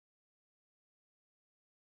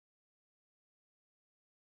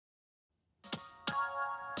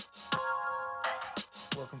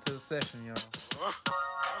Welcome to the session, y'all. This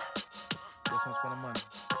one's for the money.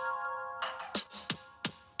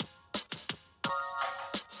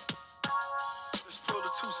 Let's pull the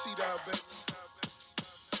 2-seat out, baby.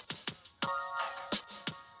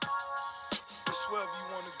 It's wherever you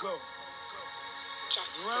want to go.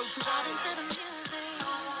 Vibing to the music.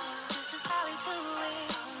 This is how we do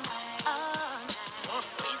it. All night.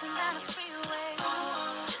 Breezing down the freeway.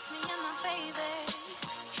 Just me and my baby.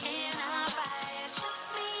 In our ride.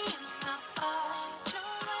 Just me and my boss. No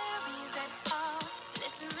worries at all.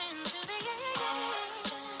 Listening to the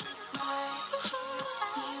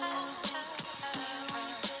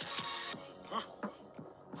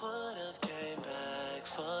Would've came back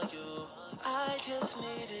for you. I just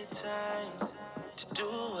needed time to do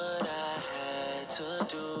what I had to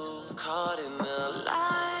do. Caught in the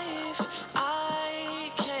life,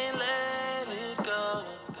 I can't let it go.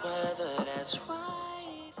 Whether that's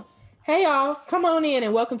right. Hey y'all, come on in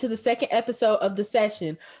and welcome to the second episode of The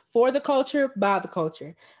Session, for the culture, by the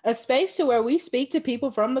culture. A space to where we speak to people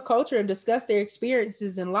from the culture and discuss their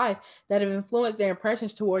experiences in life that have influenced their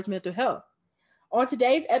impressions towards mental health. On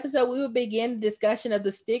today's episode, we will begin the discussion of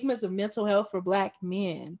the stigmas of mental health for Black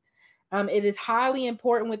men. It is highly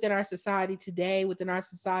important within our society today, within our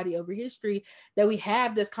society over history, that we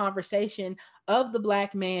have this conversation of the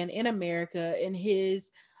Black man in America and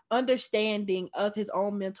his understanding of his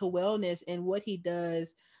own mental wellness and what he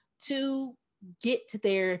does to get to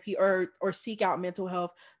therapy or seek out mental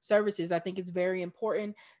health services. I think it's very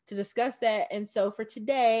important to discuss that. And so for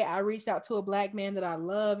today, I reached out to a Black man that I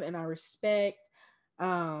love and I respect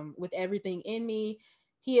with everything in me.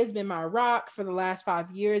 He has been my rock for the last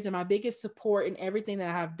 5 years and my biggest support in everything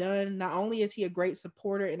that I've done. Not only is he a great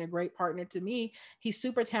supporter and a great partner to me, he's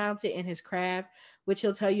super talented in his craft, which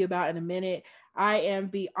he'll tell you about in a minute. I am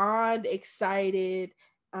beyond excited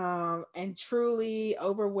and truly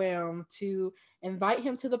overwhelmed to invite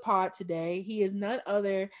him to the pod today. He is none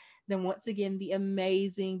other than, once again, the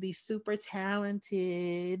amazing, the super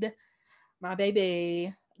talented, my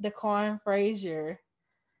baby, Daquan Frazier.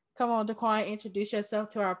 Come on, Daquan, introduce yourself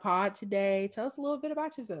to our pod today. Tell us a little bit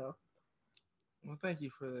about yourself. Well, thank you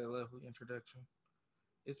for that lovely introduction.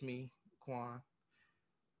 It's me, Quan.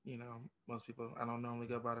 You know, most people, I don't normally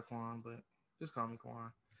go by the Quan, but just call me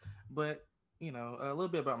Quan. But, you know, a little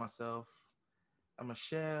bit about myself. I'm a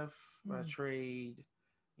chef by trade.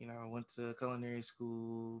 You know, I went to culinary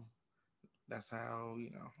school. That's how,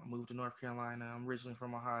 you know, I moved to North Carolina. I'm originally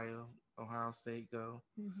from Ohio State, go.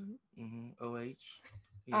 OH.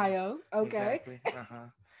 Yeah, IO, okay. exactly.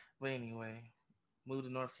 But anyway, moved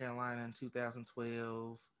to North Carolina in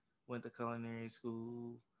 2012. Went to culinary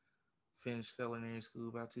school. Finished culinary school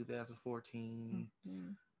about 2014.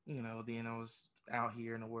 You know, then I was out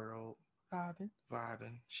here in the world, vibing,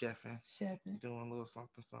 chefing, doing a little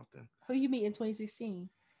something. Who you meet in 2016?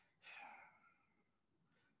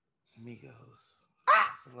 Migos.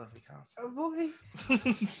 It's a lovely concert. Oh boy.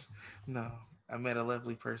 No, I met a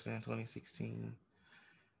lovely person in 2016.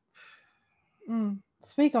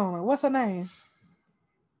 Speak on her. What's her name?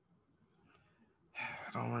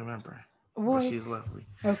 I don't remember, boy. but she's lovely.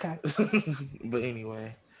 Okay. But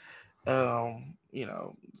anyway, you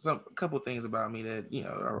know, a couple things about me that, you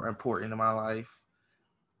know, are important in my life.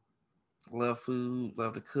 Love food,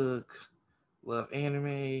 love to cook, love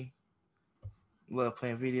anime, love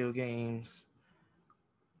playing video games,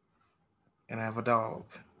 and I have a dog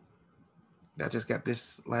that I just got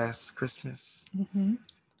this last Christmas.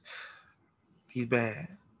 He's bad,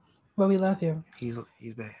 but we love him. He's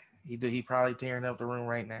bad. He probably tearing up the room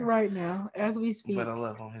right now. Right now, as we speak. But I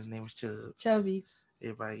love him. His name is Chubbs. Chubbies.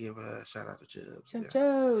 Everybody give a shout out to Chubbs.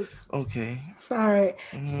 Chubbs. Okay. All right.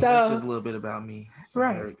 So that's just a little bit about me. So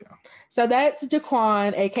right. There we go. So that's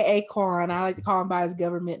Daquan, aka Quan. I like to call him by his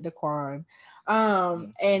government, Daquan.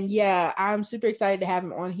 And yeah, I'm super excited to have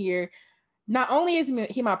him on here. Not only is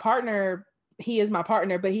he my partner, but he is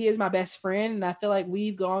my best friend. And I feel like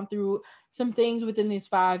we've gone through some things within these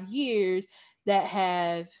 5 years that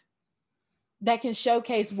can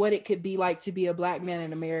showcase what it could be like to be a Black man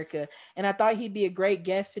in America. And I thought he'd be a great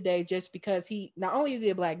guest today just because he not only is he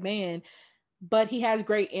a Black man, but he has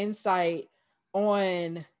great insight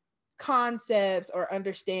on concepts or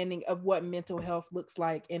understanding of what mental health looks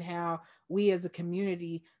like and how we as a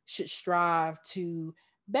community should strive to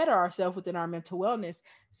better ourselves within our mental wellness.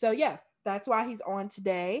 So yeah, that's why he's on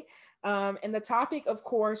today. And the topic, of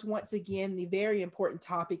course, once again, the very important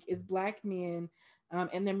topic is Black men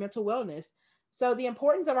and their mental wellness. So the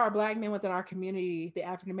importance of our Black men within our community, the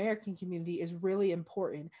African American community, is really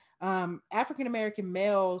important. African American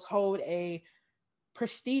males hold a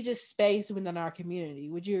prestigious space within our community.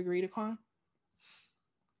 Would you agree, Daquan?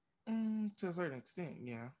 To a certain extent,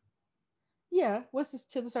 yeah. Yeah, what's this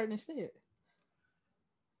to the certain extent?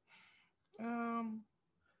 Um,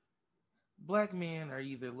 Black men are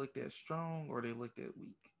either looked at strong or they looked at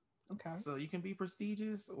weak. Okay. So you can be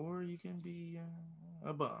prestigious or you can be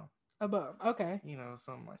a bum. A bum. Okay.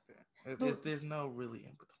 Something like that. But- There's no really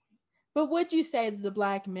in between. But would you say that the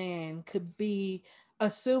Black man could be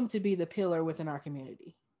assumed to be the pillar within our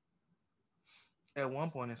community? At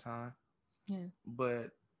one point in time, Yeah.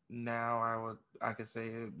 but now I could say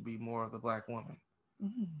it'd be more of the Black woman.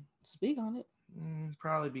 Speak on it.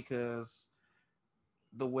 Probably because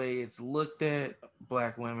the way it's looked at,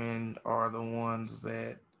 Black women are the ones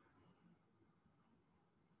that.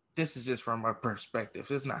 This is just from a perspective.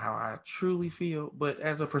 This is not how I truly feel, but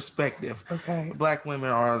as a perspective, Okay. Black women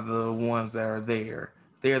are the ones that are there.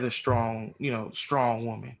 They're the strong, strong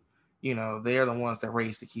woman. They're the ones that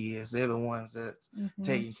raise the kids. They're the ones that's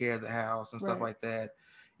taking care of the house and stuff Right. like that.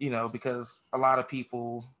 Because a lot of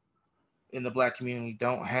people in the Black community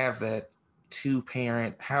don't have that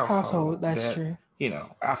 2-parent household. That's true.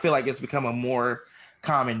 I feel like it's becoming more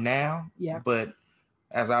common now. Yeah. But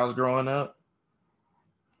as I was growing up,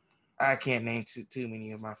 I can't name too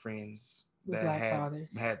many of my friends With that Black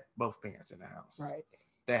fathers. had both parents in the house. Right.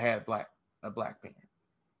 That had a black parent.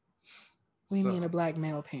 We mean a Black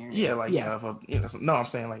male parent. Yeah, no, I'm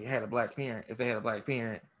saying like it had a Black parent. If they had a Black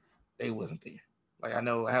parent, they wasn't there. Like I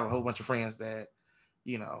have a whole bunch of friends that,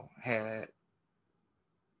 had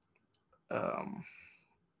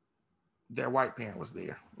their white parent was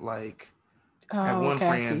there. Like I have one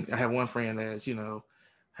friend that,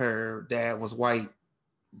 her dad was white,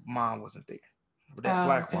 mom wasn't there. But that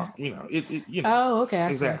Black mom, Oh, okay.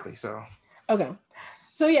 Exactly. So okay.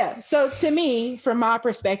 So yeah. So to me, from my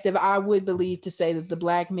perspective, I would believe to say that the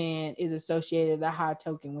Black man is associated a high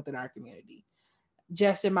token within our community.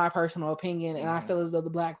 Just in my personal opinion. And I feel as though the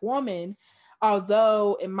Black woman,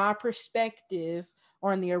 although in my perspective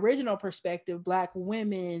or in the original perspective, Black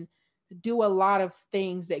women do a lot of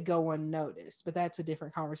things that go unnoticed, but that's a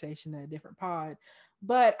different conversation and a different pod.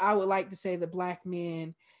 But I would like to say that Black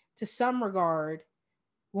men, to some regard,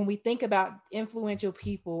 when we think about influential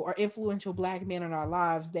people or influential Black men in our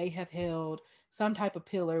lives, they have held some type of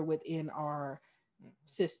pillar within our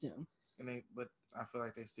system. But I feel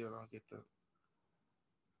like they still don't get the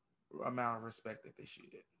amount of respect that they should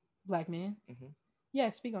get. Black men? Yeah,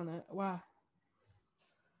 speak on that. Why?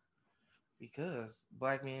 Because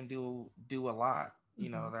Black men do a lot.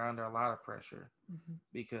 They're under a lot of pressure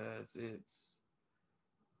because it's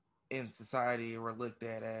in society we're looked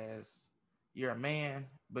at as you're a man,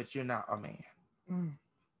 but you're not a man.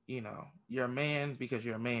 You're a man because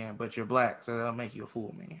you're a man, but you're Black, so that'll make you a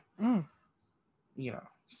fool man.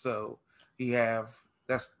 So you have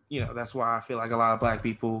that's why I feel like a lot of Black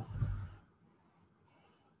people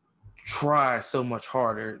try so much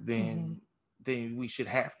harder than we should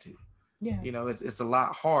have to. Yeah. It's a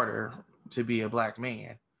lot harder to be a Black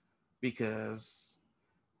man because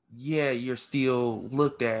you're still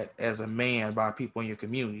looked at as a man by people in your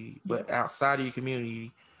community, but outside of your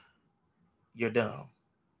community, you're dumb.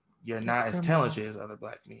 You're not as talented as other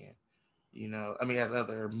Black men. As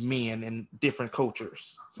other men in different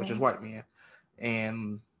cultures, such as white men.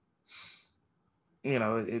 And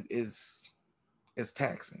it's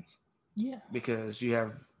taxing. Yeah. Because you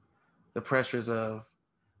have the pressures of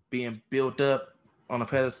being built up on a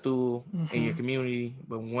pedestal in your community,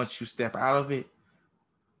 but once you step out of it,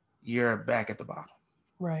 you're back at the bottom.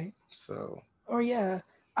 Right. So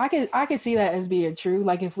I can see that as being true.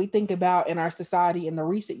 Like if we think about in our society in the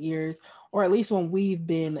recent years, or at least when we've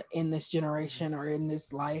been in this generation or in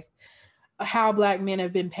this life, how Black men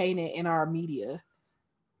have been painted in our media.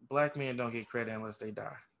 Black men don't get credit unless they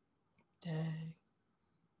die. Dang.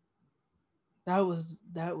 That was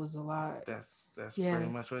a lot. That's pretty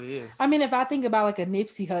much what it is. If I think about like a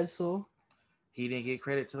Nipsey Hussle, he didn't get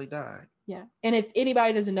credit till he died. Yeah. And if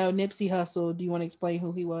anybody doesn't know Nipsey Hussle, do you want to explain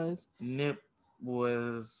who he was? Nip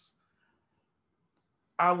was,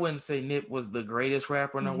 I wouldn't say Nip was the greatest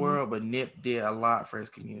rapper in the world, but Nip did a lot for his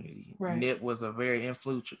community. Right. Nip was a very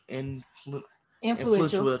influential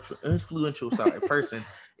person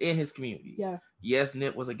in his community. Yeah. Yes,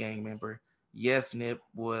 Nip was a gang member. Yes, Nip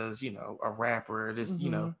was, a rapper,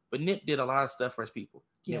 but Nip did a lot of stuff for his people.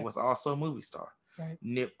 Yeah. Nip was also a movie star. Right.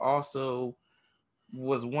 Nip also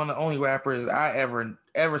was one of the only rappers I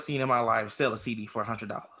ever seen in my life sell a CD for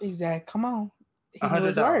 $100. Exactly. Come on. He knew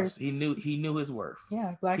his worth. He knew his worth.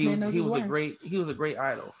 Yeah, Black man knows his worth. He was a great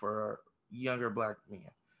idol for younger Black men.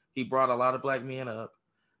 He brought a lot of Black men up,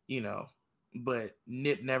 but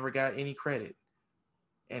Nip never got any credit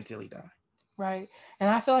until he died. Right. And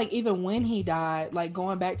I feel like even when he died, like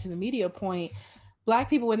going back to the media point, Black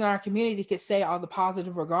people within our community could say all the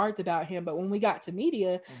positive regards about him. But when we got to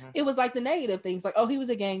media, it was like the negative things, like, oh, he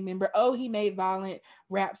was a gang member. Oh, he made violent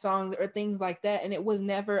rap songs or things like that. And it was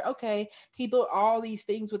never, okay, he built all these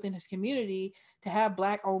things within his community to have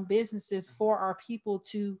Black owned businesses for our people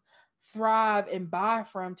to thrive and buy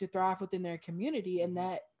from, to thrive within their community. And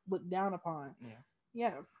that looked down upon.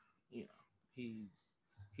 Yeah. You know,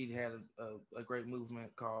 he had a great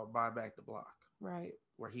movement called Buy Back the Block. Right.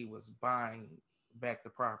 Where he was buying back the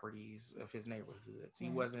properties of his neighborhoods. He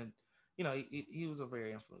wasn't, you know, he was a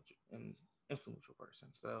very influential person.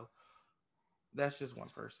 So that's just one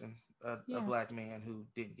person, a Black man who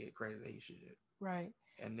didn't get credit that he should. Right.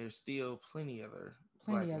 And there's still plenty other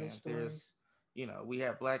Black men. Stories. There's, you know, we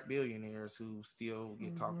have Black billionaires who still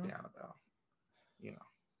get talked down about, you know.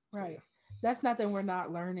 Right. So, that's nothing we're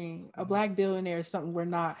not learning. A Black billionaire is something we're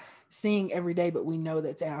not seeing every day, but we know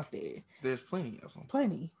that's out there. There's plenty of them.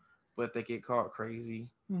 Plenty. But they get caught crazy.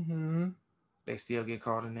 They still get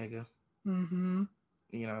called a nigga. You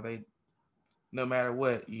know, they, no matter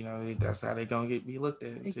what, you know, that's how they gonna be looked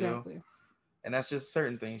at. Exactly. And that's just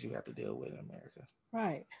certain things you have to deal with in America.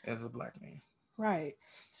 Right. As a Black man. Right.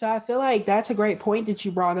 So I feel like that's a great point that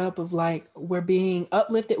you brought up of like, we're being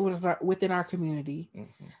uplifted within our community.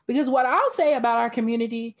 Because what I'll say about our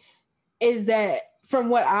community is that from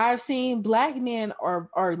what I've seen, Black men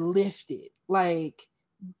are lifted, like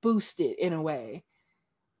boosted in a way.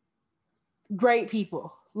 Great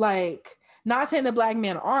people. Like, not saying that Black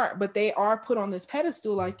men aren't, but they are put on this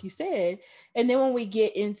pedestal, like you said. And then when we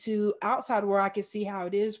get into outside world, I can see how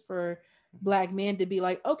it is for Black men to be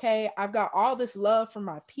like, okay, I've got all this love from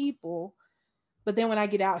my people, but then when I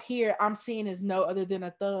get out here, I'm seen as no other than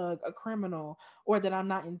a thug, a criminal, or that I'm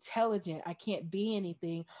not intelligent, I can't be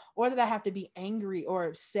anything, or that I have to be angry or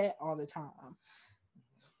upset all the time.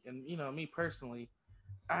 And you know, me personally,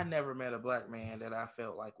 I never met a Black man that I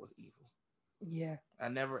felt like was evil. Yeah. I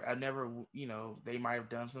never, you know, they might have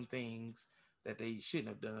done some things that they shouldn't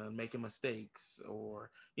have done, making mistakes,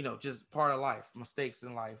 or, you know, just part of life, mistakes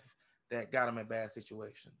in life that got them in bad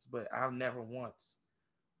situations. But I've never once,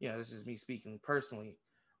 you know, this is just me speaking personally,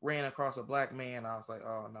 ran across a Black man. I was like,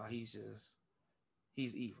 oh no, he's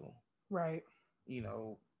evil. Right. You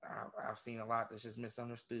know, I've seen a lot that's just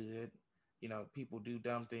misunderstood. You know, people do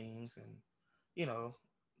dumb things, and, you know,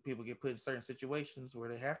 people get put in certain situations where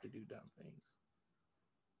they have to do dumb things.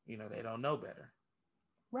 You know, they don't know better.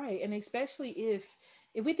 Right. And especially if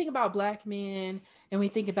we think about Black men and we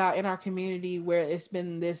think about in our community where it's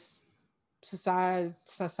been this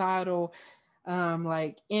societal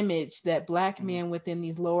like image that Black men within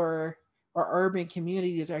these lower or urban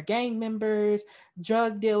communities are gang members,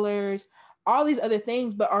 drug dealers, all these other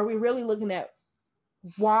things. But are we really looking at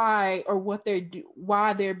why or what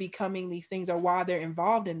why they're becoming these things, or why they're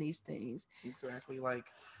involved in these things? Exactly. Like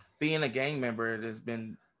being a gang member, it has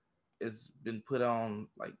been put on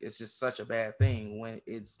like it's just such a bad thing when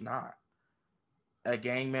it's not. A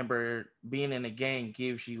gang member, being in a gang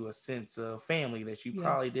gives you a sense of family that you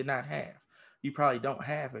probably did not have. You probably don't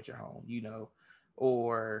have at your home, you know,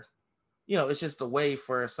 or, you know, it's just a way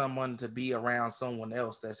for someone to be around someone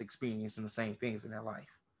else that's experiencing the same things in their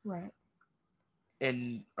life. Right.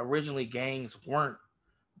 And originally gangs weren't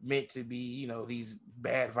meant to be, you know, these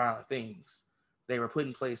bad, violent things. They were put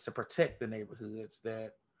in place to protect the neighborhoods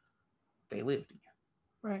that they lived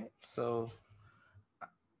in. Right. So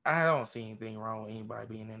I don't see anything wrong with anybody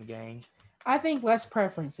being in a gang. I think let's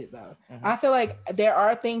preference it though. I feel like there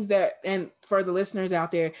are things that, and for the listeners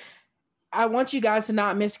out there, I want you guys to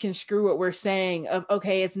not misconstrue what we're saying of,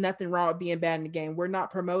 okay, it's nothing wrong with being bad in the gang. We're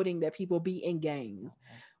not promoting that people be in gangs.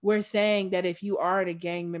 We're saying that if you are a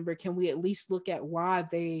gang member, can we at least look at why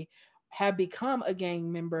they have become a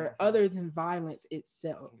gang member other than violence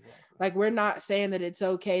itself? Exactly. Like, we're not saying that it's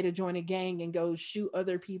okay to join a gang and go shoot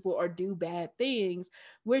other people or do bad things.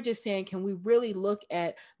 We're just saying, can we really look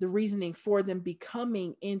at the reasoning for them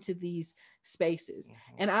becoming into these spaces?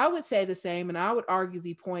 And I would say the same, and I would argue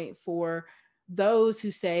the point for those who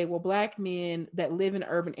say, well, Black men that live in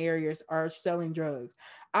urban areas are selling drugs.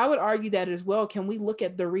 I would argue that as well. Can we look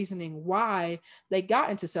at the reasoning why they got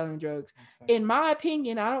into selling drugs? In my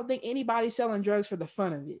opinion, I don't think anybody's selling drugs for the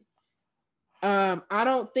fun of it. I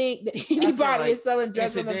don't think that anybody is selling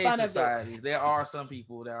drugs for the fun of it. There are some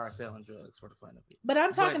people that are selling drugs for the fun of it. But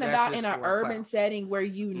I'm talking about in an urban setting where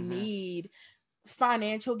you need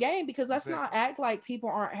financial gain, because let's not act like people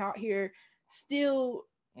aren't out here still,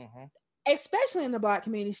 especially in the Black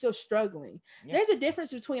community, still struggling. There's a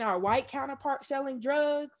difference between our white counterpart selling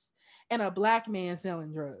drugs and a Black man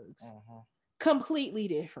selling drugs. Completely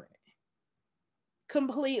different.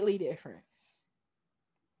 completely different.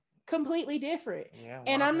 Completely different. Yeah,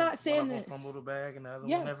 And I'm not saying one of that them fumbled the bag and the other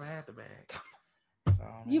Yeah. one never had the bag. So,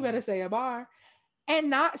 you man, better say a bar. And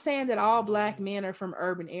not saying that all black men are from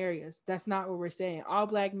urban areas. That's not what we're saying. All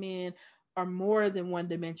black men are more than one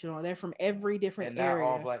dimensional. They're from every different and not area.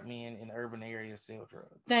 all black men in urban areas sell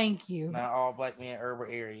drugs. Thank you. Not all black men in urban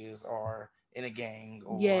areas are in a gang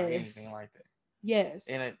or Yes. anything like that. Yes.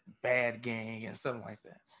 In a bad gang and something like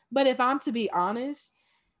that. But if I'm to be honest,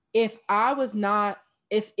 if I was not,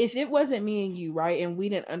 if it wasn't me and you, right, and we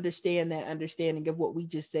didn't understand that understanding of what we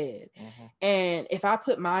just said, and if I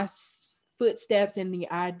put my footsteps in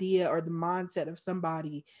the idea or the mindset of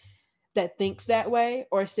somebody that thinks that way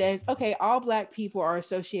or says, okay, all black people are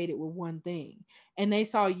associated with one thing, and they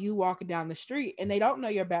saw you walking down the street and they don't know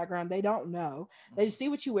your background, they don't know, they just see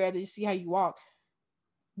what you wear, they just see how you walk,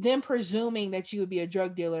 them presuming that you would be a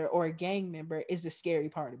drug dealer or a gang member is the scary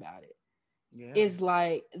part about it. Yeah. Is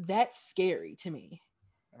like, that's scary to me.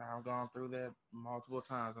 And I've gone through that multiple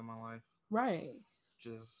times in my life. Right.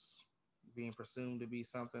 Just being presumed to be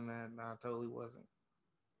something that I totally wasn't.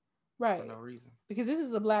 Right. For no reason. Because this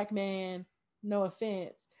is a black man, no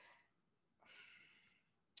offense,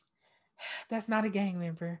 that's not a gang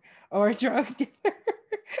member or a drug dealer.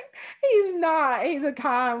 He's not. He's a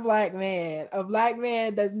kind black man. A black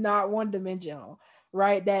man that's not one dimensional,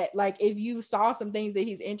 right? That, like, if you saw some things that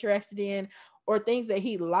he's interested in or things that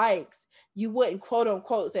he likes, you wouldn't quote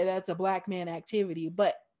unquote say that's a black man activity.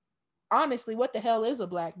 But honestly, what the hell is a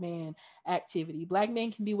black man activity? Black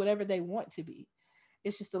men can be whatever they want to be.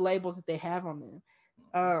 It's just the labels that they have on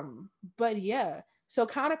them. But yeah, so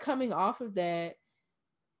kind of coming off of that,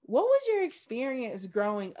 what was your experience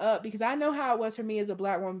growing up? Because I know how it was for me as a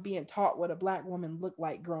black woman being taught what a black woman looked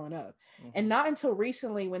like growing up. And not until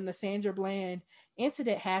recently, when the Sandra Bland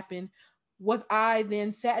incident happened, was I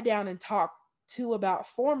then sat down and talked to about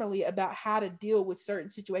formally about how to deal with certain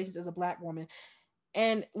situations as a black woman.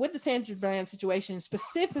 And with the Sandra Bland situation,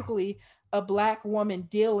 specifically a black woman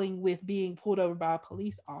dealing with being pulled over by a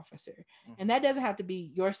police officer. And that doesn't have to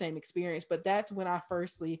be your same experience, but that's when I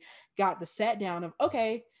firstly got the sat down of,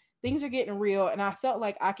 okay, things are getting real. And I felt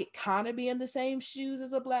like I could kind of be in the same shoes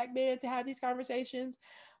as a black man to have these conversations,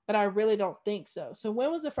 but I really don't think so. So when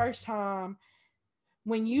was the first time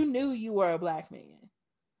when you knew you were a black man?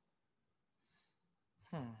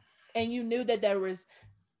 And you knew that there was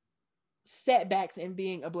setbacks in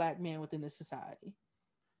being a black man within the society?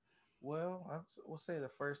 Well, we'll say the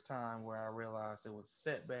first time where I realized it was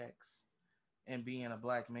setbacks in being a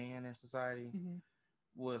black man in society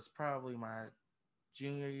was probably my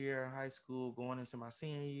junior year of high school, going into my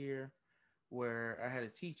senior year, where I had a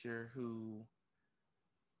teacher who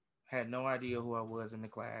had no idea who I was in the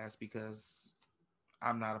class, because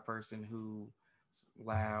I'm not a person who's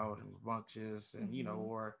loud and rambunctious and,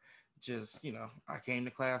 or just, I came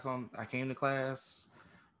to class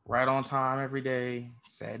right on time every day,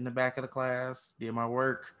 sat in the back of the class, did my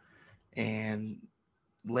work, and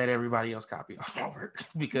let everybody else copy off my work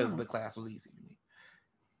because the class was easy to me.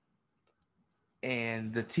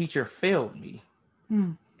 And the teacher failed me.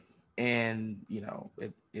 And,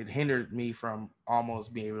 it hindered me from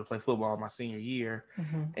almost being able to play football my senior year.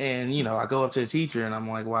 And, I go up to the teacher and I'm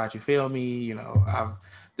like, why'd you fail me?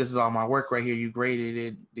 This is all my work right here. You graded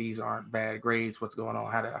it. These aren't bad grades. What's going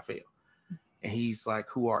on? How did I fail? And he's like,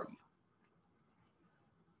 who are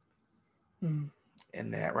you?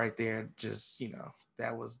 And that right there, just,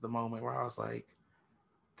 that was the moment where I was like,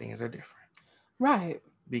 things are different. Right.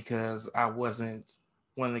 Because I wasn't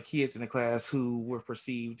one of the kids in the class who were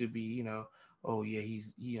perceived to be, oh yeah,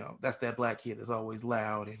 he's, that's that black kid that's always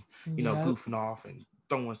loud and, goofing off and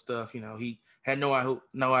throwing stuff. He had no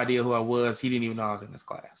idea who I was. He didn't even know I was in this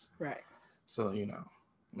class. Right. So,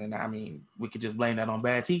 and I mean, we could just blame that on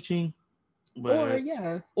bad teaching. But,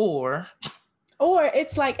 or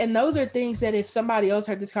it's like, and those are things that if somebody else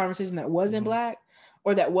heard this conversation that wasn't black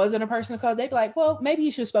or that wasn't a person of color, they'd be like, well, maybe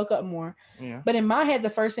you should have spoke up more. Yeah. But in my head, the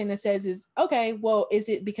first thing that says is, okay, well, is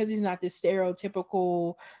it because he's not this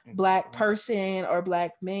stereotypical black person or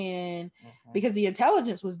black man? Because the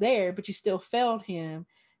intelligence was there, but you still failed him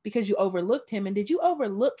because you overlooked him. And did you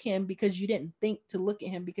overlook him because you didn't think to look at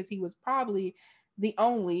him because he was probably the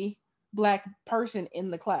only black person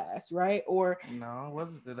in the class, right? Or no, it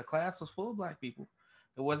wasn't. The class was full of black people.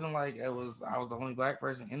 It wasn't like I was the only black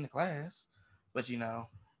person in the class. But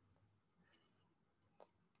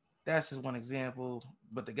that's just one example.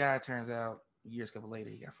 But the guy, turns out a couple later,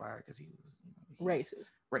 he got fired because he was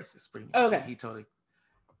racist pretty much. Okay. He totally,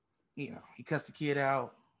 he cussed the kid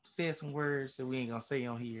out, said some words that we ain't gonna say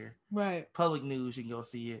on here. Right. Public news, you can go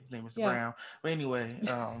see it. His name is Yeah. Brown. But anyway,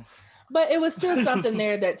 But it was still something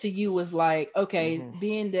there that to you was like, okay, Mhm.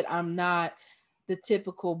 being that I'm not the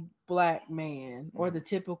typical black man or Mhm. the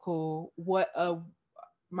typical what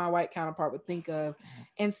my white counterpart would think of,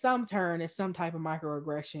 in some turn is some type of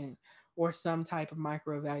microaggression or some type of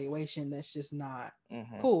microevaluation that's just not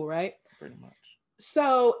cool, right? Pretty much.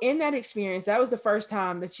 So in that experience, that was the first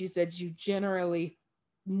time that you said you generally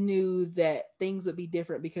knew that things would be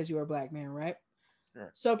different because you were a black man, right? Right.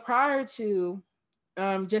 So prior to,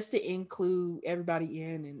 just to include everybody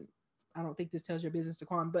in, and I don't think this tells your business,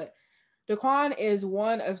 Daquan, but Daquan is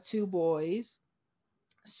one of two boys.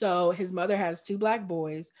 So his mother has two black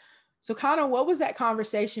boys. So kind of what was that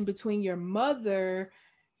conversation between your mother,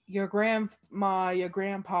 your grandma, your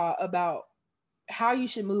grandpa about how you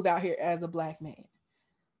should move out here as a black man?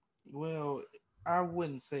 Well, I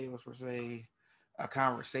wouldn't say it was per se a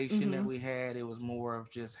conversation that we had. It was more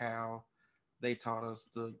of just how they taught us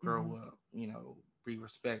to grow up, be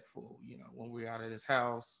respectful. When we're out of this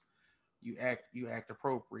house, you act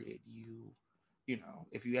appropriate.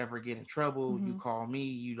 If you ever get in trouble, you call me.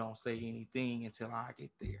 You don't say anything until I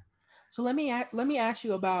get there. So let me ask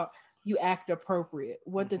you about you act appropriate.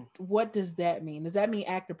 What does that mean? Does that mean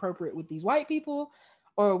act appropriate with these white people,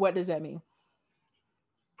 or what does that mean?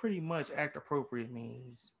 Pretty much act appropriate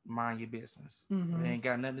means mind your business. If it ain't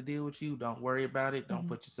got nothing to deal with you, don't worry about it. Don't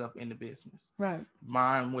put yourself in the business. Right.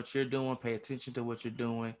 Mind what you're doing. Pay attention to what you're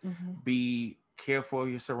doing. Be careful of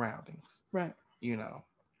your surroundings. Right.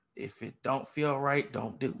 If it don't feel right,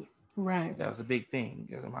 don't do it. Right. That was a big thing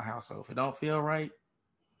in my household. If it don't feel right,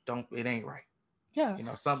 it ain't right.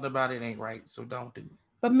 Yeah. Something about it ain't right, so don't do it.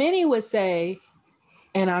 But many would say,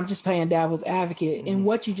 and I'm just playing devil's advocate, and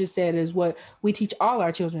what you just said is what we teach all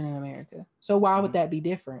our children in America. So why would that be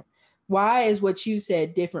different? Why is what you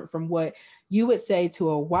said different from what you would say to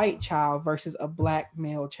a white child versus a black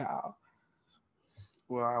male child?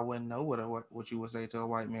 Well, I wouldn't know what you would say to a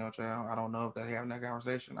white male child. I don't know if they're having that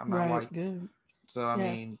conversation. I'm not white. Good. So I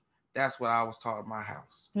mean, that's what I was taught in my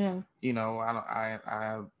house. Yeah.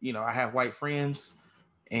 I have white friends,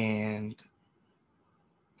 and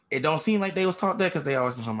it don't seem like they was taught that because they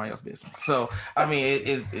always in somebody else's business. So I mean,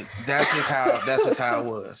 that's just how it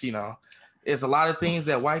was. It's a lot of things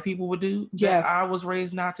that white people would do that I was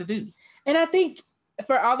raised not to do. And I think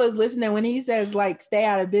for all those listening, when he says like stay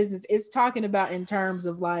out of business, it's talking about in terms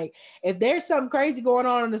of like if there's something crazy going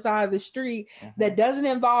on the side of the street that doesn't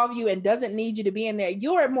involve you and doesn't need you to be in there,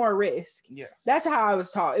 you're at more risk. Yes, that's how I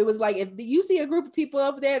was taught. It was like if you see a group of people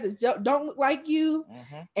over there that don't look like you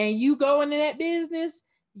and you go into that business,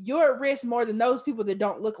 you're at risk more than those people that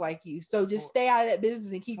don't look like you. So just stay out of that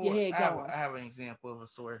business and keep your head going. I have an example of a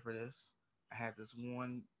story for this. I had this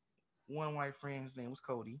one white friend. His name was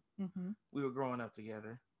Cody. We were growing up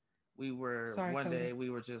together. We were day we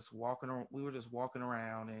were just walking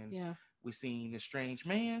around, and we seen this strange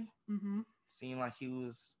man. Seemed like he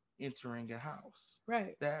was entering a house.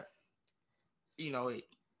 Right. That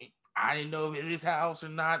I didn't know if it was his house or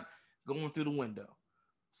not. Going through the window.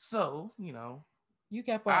 So you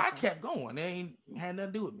kept walking. I kept going. It ain't had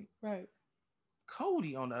nothing to do with me. Right.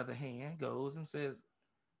 Cody, on the other hand, goes and says,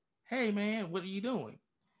 "Hey man, what are you doing?"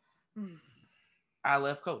 I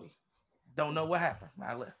left Cody. Don't know what happened.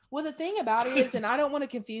 I left. Well, the thing about it is, and I don't want to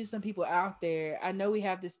confuse some people out there. I know we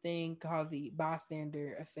have this thing called the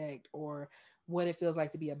bystander effect, or what it feels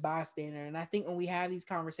like to be a bystander. And I think when we have these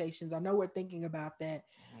conversations, I know we're thinking about that.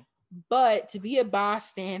 But to be a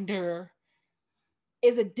bystander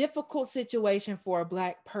is a difficult situation for a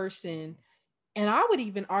black person. And I would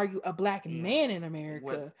even argue a black man in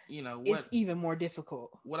America is even more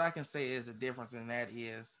difficult. What I can say is a difference in that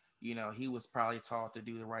is, he was probably taught to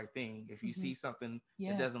do the right thing. If you see something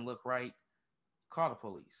that doesn't look right, call the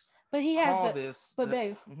police. But he has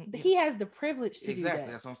he has the privilege to do that.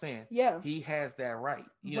 That's what I'm saying. Yeah. He has that right.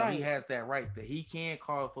 He has that right that he can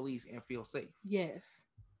call the police and feel safe. Yes.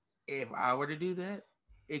 If I were to do that,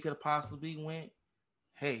 it could possibly went,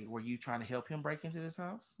 hey, were you trying to help him break into this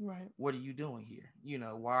house? Right. What are you doing here?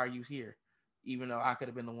 Why are you here? Even though I could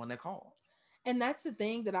have been the one that called. And that's the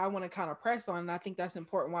thing that I want to kind of press on. And I think that's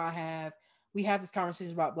important why we have this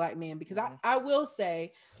conversation about black men, because I will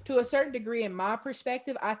say, to a certain degree, in my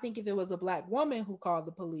perspective, I think if it was a black woman who called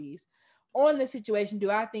the police on the situation,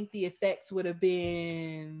 do I think the effects would have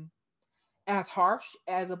been as harsh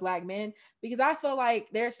as a black man? Because I feel like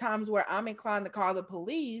there's times where I'm inclined to call the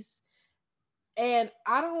police and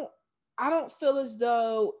I don't feel as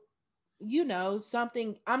though,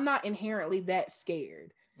 something, I'm not inherently that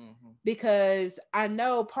scared. Because I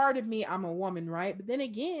know part of me, I'm a woman, right? But then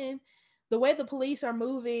again, the way the police are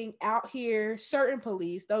moving out here, certain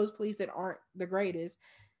police, those police that aren't the greatest,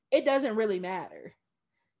 it doesn't really matter.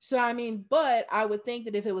 So, I mean, but I would think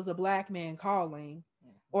that if it was a black man calling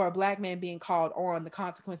or a black man being called on, the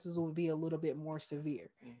consequences would be a little bit more severe.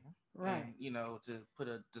 Right. And, you know, to put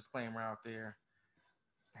a disclaimer out there,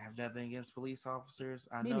 I have nothing against police officers.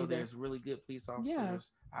 I Me know neither. there's really good police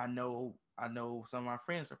officers. Yeah. I know some of my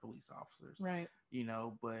friends are police officers. Right. You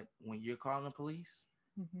know, but when you're calling the police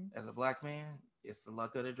Mm-hmm. as a black man, it's the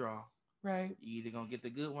luck of the draw. Right. You either gonna get the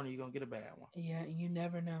good one or you're gonna get a bad one. Yeah, you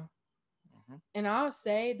never know. Mm-hmm. And I'll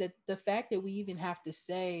say that the fact that we even have to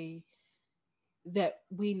say that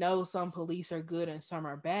we know some police are good and some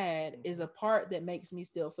are bad is a part that makes me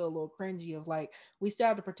still feel a little cringy of like, we still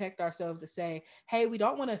have to protect ourselves to say, hey, we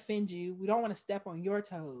don't want to offend you. We don't want to step on your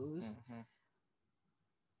toes. Mm-hmm.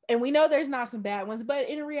 And we know there's not some bad ones, but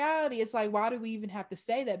in reality, it's like, why do we even have to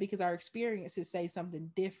say that? Because our experiences say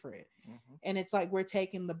something different. Mm-hmm. And it's like, we're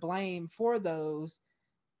taking the blame for those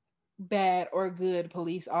bad or good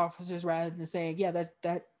police officers rather than saying, yeah,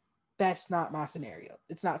 that's not my scenario.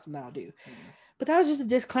 It's not something I'll do. Mm-hmm. But that was just a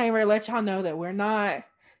disclaimer to let y'all know that we're not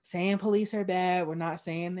saying police are bad. We're not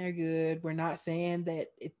saying they're good. We're not saying that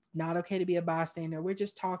it's not okay to be a bystander. We're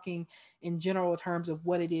just talking in general terms of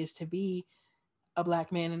what it is to be a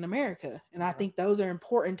black man in America. And I think those are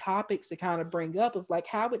important topics to kind of bring up of like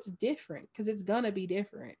how it's different, because it's gonna be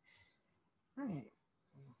different. Right.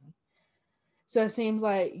 Mm-hmm. So it seems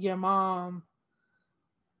like your mom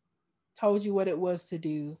told you what it was to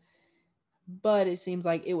do, but it seems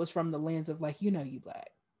like it was from the lens of like, you know, you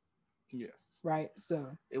black. Yes. Right.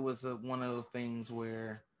 So it was one of those things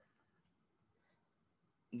where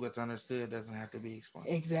what's understood doesn't have to be explained.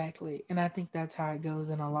 Exactly. And I think that's how it goes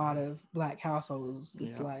in a lot of black households.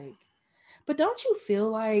 It's Yeah. like, but don't you feel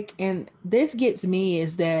like, and this gets me,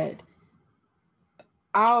 is that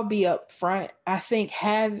I'll be up front. I think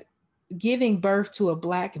giving birth to a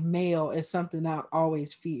black male is something I've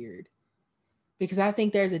always feared, because I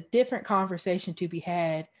think there's a different conversation to be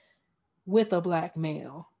had with a black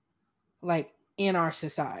male, like in our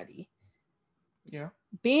society. Yeah.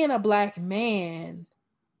 Being a black man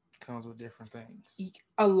comes with different things.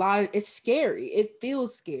 It's scary. It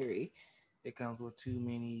feels scary. It comes with too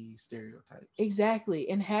many stereotypes. Exactly.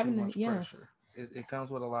 And having too much pressure. It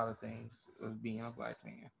comes with a lot of things of being a black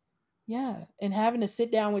man. Yeah. And having to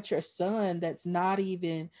sit down with your son that's not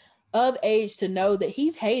even of age to know that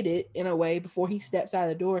he's hated in a way before he steps out of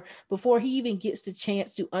the door, before he even gets the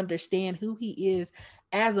chance to understand who he is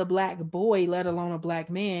as a black boy, let alone a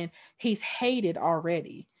black man. He's hated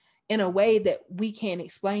already in a way that we can't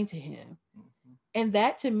explain to him. Mm-hmm. And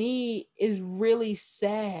that to me is really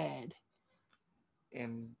sad.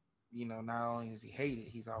 And, you know, not only is he hated,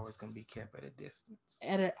 he's always going to be kept at a distance.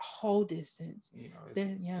 At a whole distance. You know,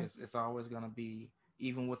 it's always going to be,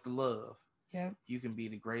 even with the love. Yeah. You can be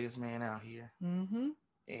the greatest man out here. Mm-hmm.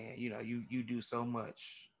 And, you know, you do so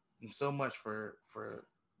much for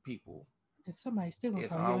people. And somebody's still going to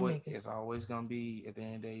call you a nigga. It's always going to be, at the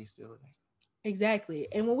end of the day, still a nigga. Exactly.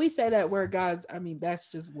 And when we say that word, guys, I mean, that's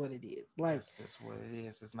just what it is. Like, that's just what it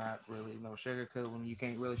is. It's not really no sugarcoat. When you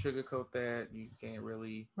can't really sugarcoat that, you can't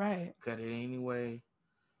really cut it anyway.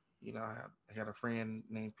 You know, I had a friend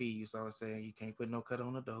named P used to always say, you can't put no cut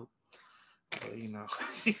on the dope. But, you know,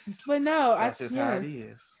 but no, that's just how it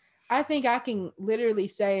is. I think I can literally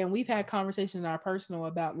say, and we've had conversations in our personal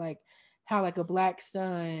about like how like a black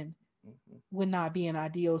son would not be an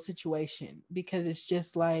ideal situation, because it's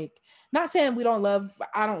just like, not saying I wouldn't love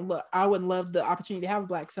the opportunity to have a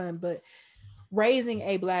black son, but raising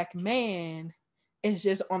a black man is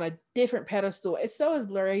just on a different pedestal. It's so is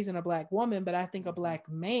raising a black woman, but I think a black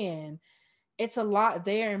man, it's a lot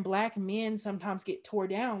there, and black men sometimes get tore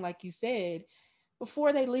down, like you said,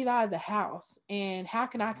 before they leave out of the house. And how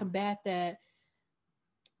can I combat that?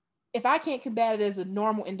 If I can't combat it as a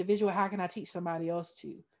normal individual, how can I teach somebody else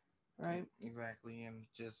to? Right? Exactly. And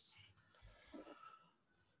just,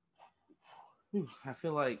 I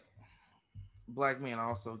feel like black men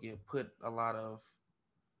also get put a lot of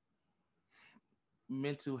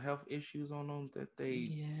mental health issues on them that they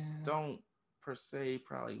don't per se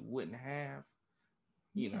probably wouldn't have.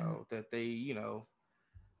 You know, that they, you know,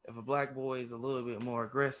 if a black boy is a little bit more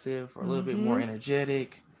aggressive or a little bit more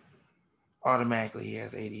energetic, automatically he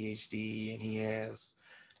has ADHD and he has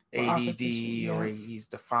ADD, or he's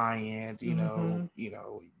defiant, you know,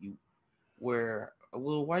 where a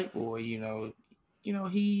little white boy,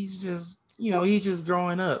 he's just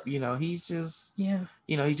growing up, he's just,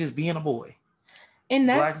 he's just being a boy. And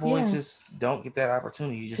black boys just don't get that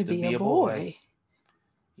opportunity just to be a boy.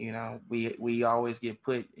 You know, we always get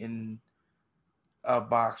put in a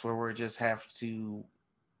box where we just have to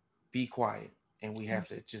be quiet and we have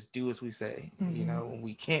to just do as we say. You know,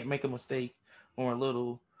 we can't make a mistake or a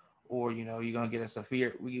little, or you know, you're gonna get a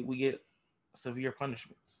severe. We get severe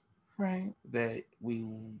punishments, Right. that we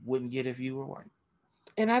wouldn't get if you were white.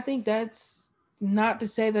 And I think that's not to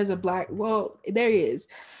say there's a black, well, there is.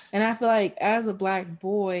 And I feel like as a black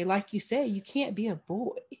boy, like you said, you can't be a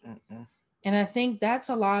boy. Mm-mm. And I think that's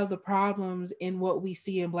a lot of the problems in what we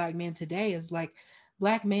see in black men today is like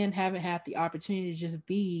black men haven't had the opportunity to just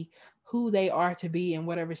be who they are to be in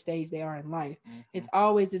whatever stage they are in life. It's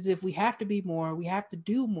always as if we have to be more, we have to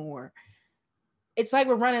do more. It's like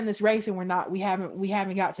we're running this race and we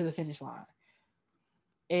haven't got to the finish line.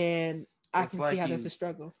 And I It's can like see how that's a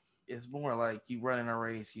struggle. It's more like you running a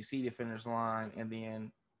race, you see the finish line, and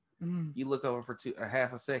then Mm. you look over for a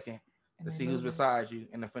half a second And to they see who's move it. beside you,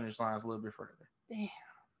 and the finish line is a little bit further, Damn.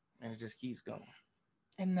 and it just keeps going.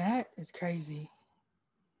 And that is crazy.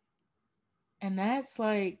 And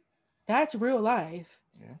that's real life.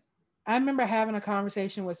 Yeah. I remember having a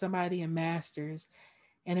conversation with somebody in masters,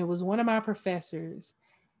 and it was one of my professors,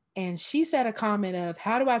 and she said a comment of,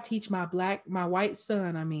 how do I teach my white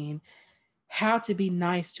son, how to be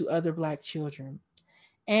nice to other black children?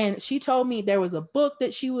 And she told me there was a book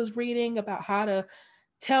that she was reading about how to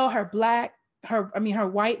tell her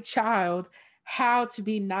white child how to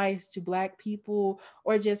be nice to black people,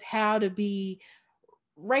 or just how to be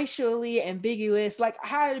racially ambiguous, like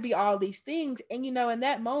how to be all these things. And you know, in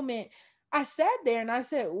that moment, I sat there and I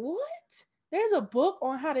said, what? There's a book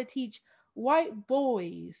on how to teach white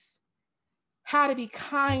boys how to be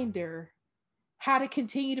kinder, how to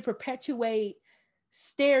continue to perpetuate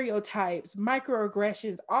stereotypes,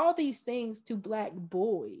 microaggressions, all these things to black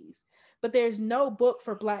boys. But there's no book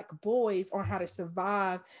for black boys on how to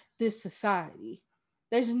survive this society.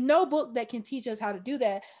 There's no book that can teach us how to do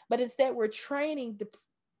that, but instead we're training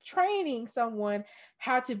someone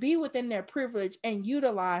how to be within their privilege and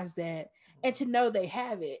utilize that and to know they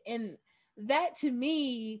have it. And that to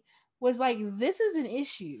me was like, this is an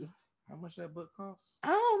issue. How much that book costs? I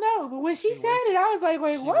don't know, but when she said wasted- it, I was like,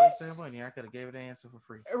 wait, She what? wasted her money. I could have gave her the answer for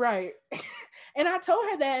free. Right. And I told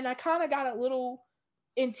her that, and I kind of got a little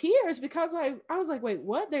in tears because I was like, wait,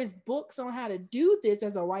 what? There's books on how to do this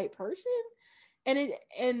as a white person?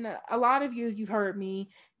 And a lot of you've heard me,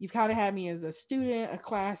 you've kind of had me as a student, a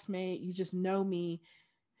classmate, you just know me.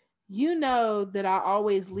 You know that I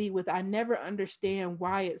always lead with, I never understand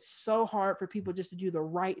why it's so hard for people just to do the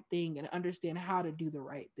right thing and understand how to do the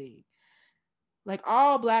right thing. Like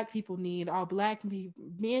all black people need, all black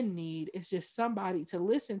men need is just somebody to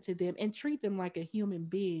listen to them and treat them like a human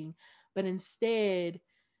being. But instead,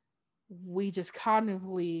 we just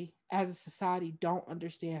cognitively as a society don't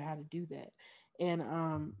understand how to do that.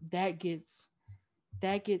 And that gets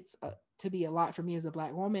to be a lot for me as a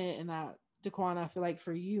black woman. And Daquan, I feel like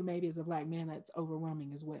for you, maybe as a black man, that's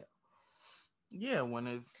overwhelming as well. Yeah, when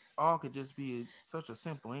it's all could just be such a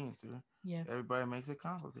simple answer. Yeah. Everybody makes it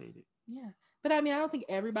complicated. Yeah. But I don't think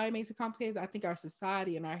everybody makes it complicated. I think our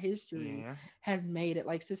society and our history has made it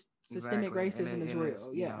like systemic racism is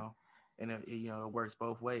real. You know, and it works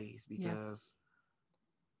both ways because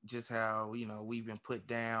just how, we've been put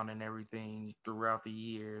down and everything throughout the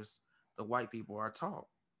years, the white people are taught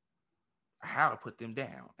how to put them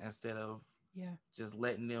down instead of just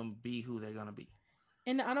letting them be who they're going to be.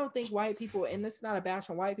 And I don't think white people, and this is not a bash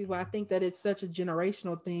on white people, I think that it's such a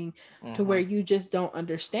generational thing to where you just don't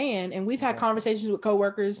understand. And we've had conversations with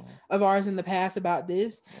coworkers of ours in the past about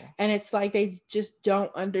this, and it's like they just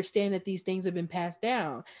don't understand that these things have been passed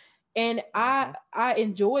down. And I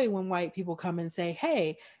enjoy when white people come and say,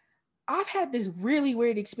 hey, I've had this really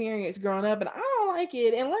weird experience growing up and I don't like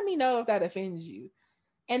it, and let me know if that offends you.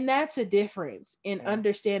 And that's a difference in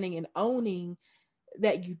understanding and owning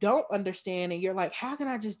that you don't understand, and you're like, how can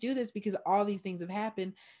I just do this because all these things have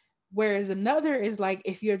happened? Whereas another is like,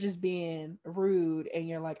 if you're just being rude and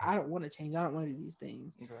you're like, I don't want to change, I don't want to do these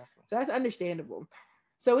things. Exactly. So that's understandable.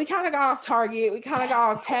 So we kind of got off target, we kind of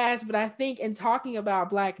got off task, but I think in talking about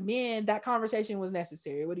black men, that conversation was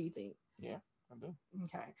necessary. What do you think? Yeah, I do.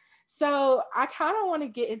 Okay. So I kind of want to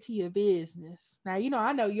get into your business. Now,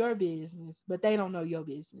 I know your business, but they don't know your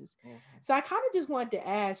business. So I kind of just wanted to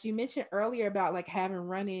ask, you mentioned earlier about like having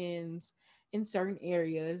run-ins in certain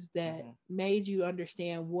areas that made you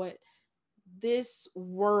understand what this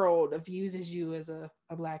world views as you as a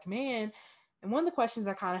black man. And one of the questions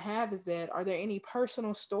I kind of have is that, are there any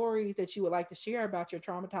personal stories that you would like to share about your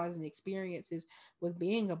traumatizing experiences with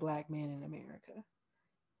being a black man in America?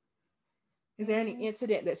 Is there any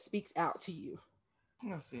incident that speaks out to you?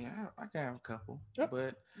 Let's see. I can have a couple, Yep.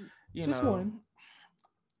 but Just one.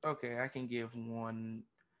 okay, I can give one,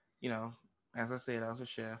 you know, as I said, I was a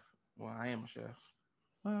chef. Well, I am a chef.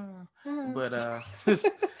 But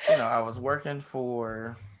I was working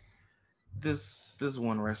for this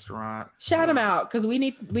one restaurant. Shout them out because we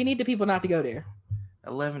need the people not to go there.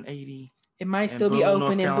 1180. It might in still be Boone,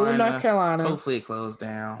 open in Boone, North Carolina. Hopefully it closed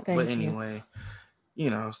down. Thank but you. anyway,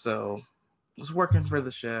 so I was working for the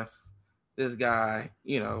chef. This guy,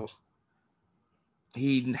 he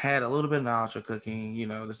had a little bit of knowledge of cooking,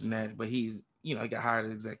 this and that, but he's, he got hired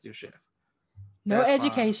as executive chef. No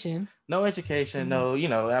education. No education. Mm-hmm.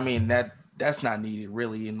 No, I mean, that's not needed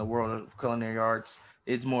really in the world of culinary arts.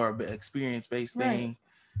 It's more of an experience-based thing. Right.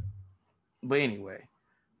 But anyway,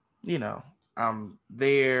 I'm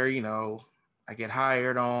there, I get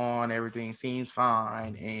hired on, everything seems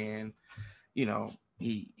fine. And,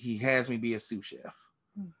 he has me be a sous chef.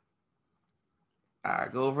 I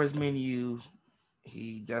go over his menu.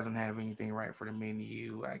 He doesn't have anything right for the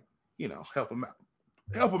menu. I, help him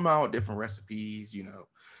out with different recipes,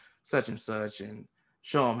 such and such, and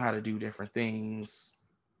show him how to do different things.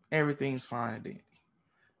 Everything's fine and dandy,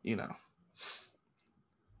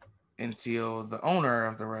 until the owner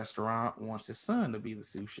of the restaurant wants his son to be the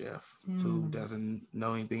sous chef, who doesn't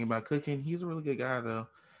know anything about cooking. He's a really good guy though,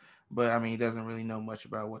 but I mean, he doesn't really know much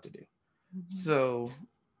about what to do. Mm-hmm. So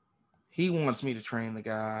he wants me to train the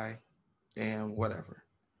guy and whatever.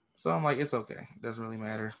 So I'm like, it's okay. It doesn't really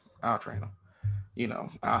matter. I'll train him.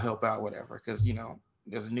 I'll help out, whatever. Because,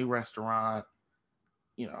 there's a new restaurant.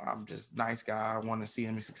 I'm just a nice guy. I want to see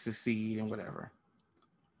him succeed and whatever.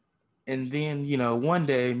 And then, one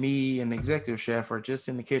day, me and the executive chef are just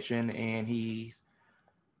in the kitchen and he's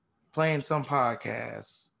playing some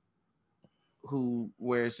podcast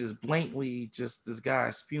where it's just blatantly just this guy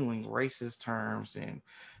spewing racist terms. And,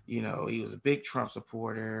 he was a big Trump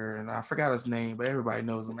supporter and I forgot his name, but everybody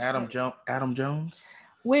knows him. Adam Jones.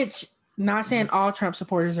 Which, not saying all Trump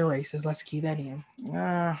supporters are racist. Let's keep that in.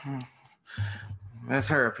 That's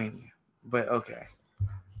her opinion, but okay.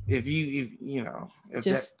 If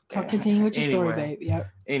just continue with your story, babe. Yep.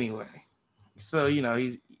 Anyway, so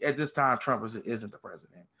he's at this time Trump isn't the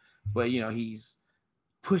president, but he's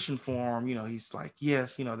pushing for him. He's like,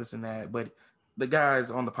 yes, this and that. But the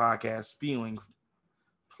guy's on the podcast spewing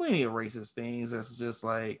plenty of racist things. That's just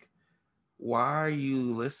like, why are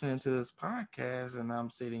you listening to this podcast and I'm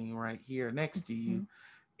sitting right here next to you?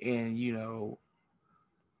 And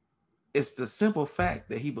it's the simple fact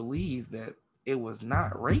that he believed that it was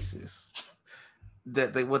not racist,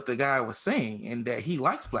 that what the guy was saying, and that he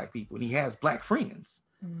likes black people and he has black friends,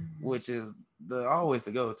 which is always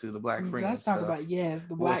to go to the black friends. Let's talk about the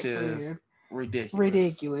black friend. Is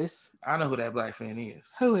ridiculous. I know who that black friend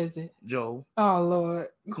is. Who is it? Joe. Oh Lord.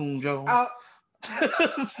 Coon Joe.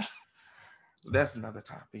 That's another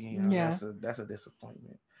topic. That's a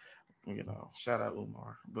disappointment. Shout out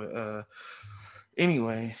Umar. But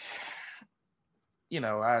anyway.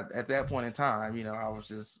 At that point in time, I was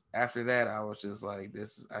just, after that, I was just like,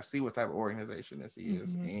 I see what type of organization this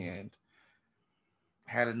is, and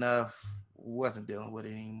had enough, wasn't dealing with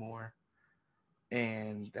it anymore.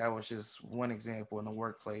 And that was just one example in the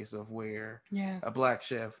workplace of where a black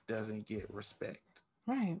chef doesn't get respect.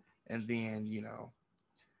 Right. And then,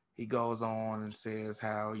 he goes on and says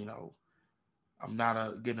how, I'm not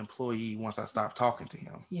a good employee once I stop talking to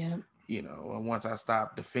him. Yeah. And once I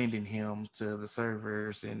stopped defending him to the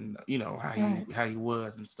servers and, how he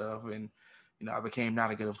was and stuff. And, I became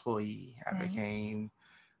not a good employee. I became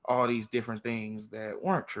all these different things that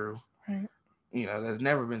weren't true. Right. That's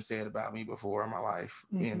never been said about me before in my life.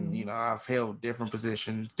 And, I've held different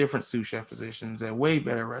positions, different sous chef positions at way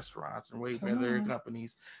better restaurants and way better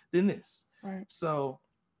companies than this. Right. So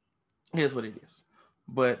here's what it is.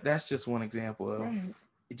 But that's just one example of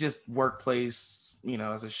just workplace,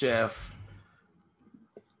 as a chef,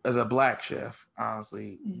 as a black chef,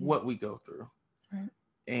 honestly, what we go through. Right.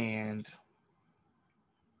 And,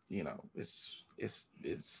 it's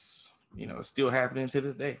still happening to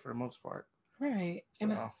this day for the most part. Right.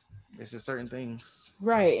 So it's just certain things.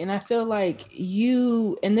 Right. And I feel like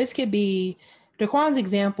and this could be Daquan's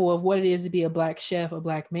example of what it is to be a black chef, a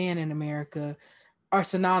black man in America, are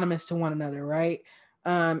synonymous to one another, right?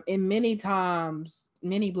 And many times,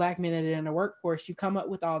 many black men that are in the workforce, you come up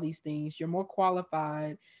with all these things, you're more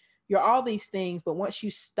qualified, you're all these things, but once you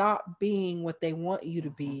stop being what they want you to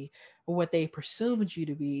be or what they presumed you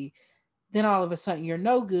to be, then all of a sudden you're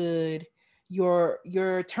no good,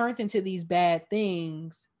 you're turned into these bad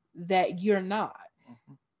things that you're not.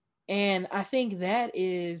 And I think that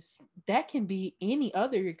can be any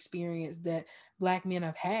other experience that black men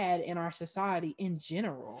have had in our society in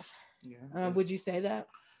general. Yeah. Would you say that?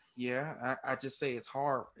 Yeah, I just say it's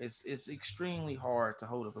hard. It's extremely hard to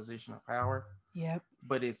hold a position of power, Yep.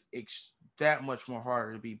 but it's that much more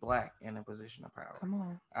harder to be black in a position of power. Come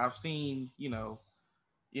on. I've seen,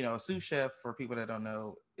 a sous chef, for people that don't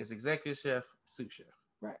know, is executive chef, sous chef.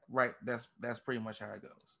 Right. Right. That's pretty much how it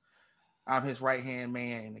goes. I'm his right hand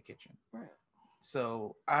man in the kitchen. Right.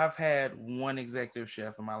 So I've had one executive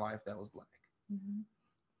chef in my life that was black, Mm-hmm.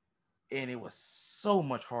 and it was so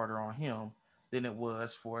much harder on him than it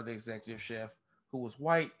was for the executive chef who was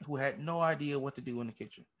white, who had no idea what to do in the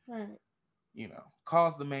kitchen. Right.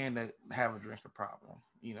 Caused the man to have a drinking problem.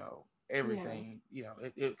 Everything.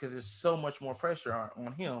 Because there's so much more pressure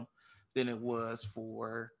on him than it was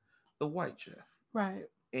for the white chef. Right.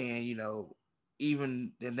 And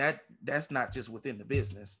even and that's not just within the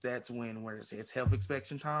business. That's where it's health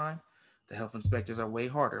inspection time. The health inspectors are way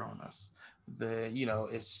harder on us.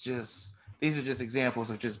 It's just, these are just examples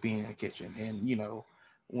of just being in the kitchen. And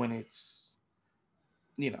when it's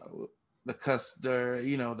the customer,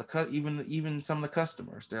 even some of the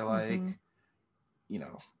customers, they're like,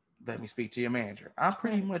 let me speak to your manager. I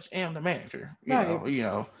pretty much am the manager.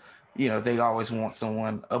 They always want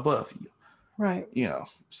someone above you. Right.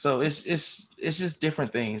 So it's just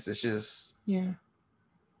different things. It's just, yeah.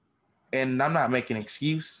 And I'm not making an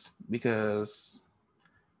excuse, because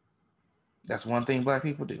that's one thing black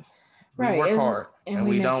people do. We work hard, and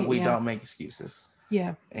we don't make excuses.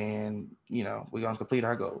 Yeah. And we're gonna complete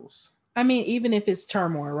our goals. I mean, even if it's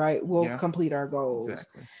turmoil, right? We'll complete our goals.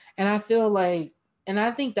 Exactly. And I feel like, and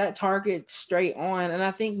I think that targets straight on. And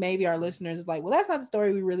I think maybe our listeners is like, well, that's not the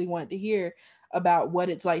story we really want to hear about what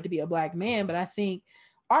it's like to be a black man. But I think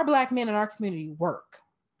our black men in our community work.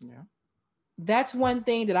 Yeah. That's one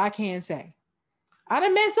thing that I can say. I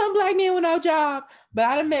done met some black men with no job, but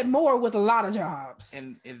I done met more with a lot of jobs.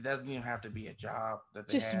 And it doesn't even have to be a job that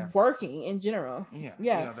they just have. Working in general. Yeah.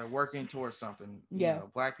 Yeah. They're working towards something.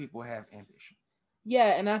 Black people have ambition.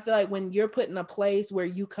 Yeah. And I feel like when you're put in a place where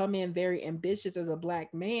you come in very ambitious as a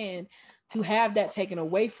black man, to have that taken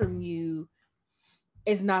away from you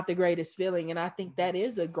is not the greatest feeling. And I think that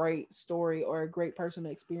is a great story, or a great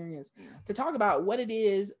personal experience to talk about what it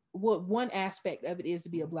is, what one aspect of it is to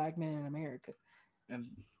be a black man in America. And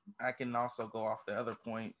I can also go off the other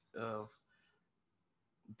point of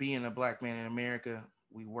being a black man in America.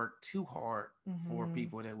 We work too hard for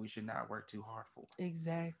people that we should not work too hard for.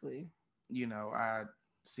 Exactly. I've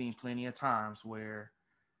seen plenty of times where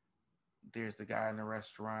there's the guy in the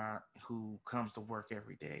restaurant who comes to work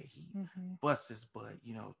every day. He busts his butt,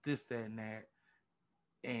 this, that, and that,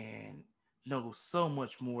 and knows so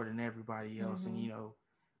much more than everybody else. And,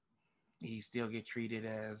 he still get treated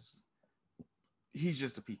as he's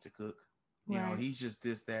just a pizza cook. He's just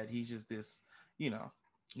this, that, he's just this, he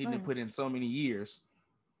didn't put in so many years.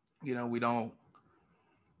 We don't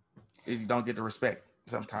get the respect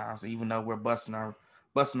sometimes, even though we're busting our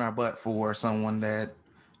butt for someone that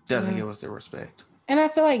doesn't give us the respect. And I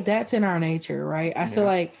feel like that's in our nature, right? I feel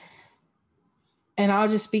like, and I'll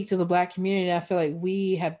just speak to the black community, I feel like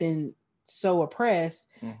we have been so oppressed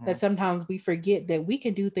that sometimes we forget that we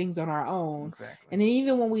can do things on our own. Exactly. And then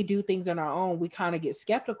even when we do things on our own, we kind of get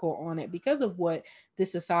skeptical on it because of what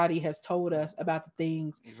this society has told us about the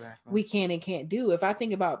things we can and can't do. If I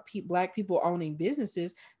think about black people owning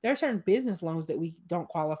businesses, there are certain business loans that we don't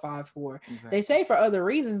qualify for. They say for other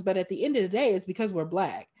reasons, but at the end of the day, it's because we're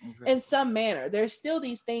black. In some manner. There's still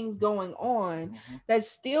these things going on that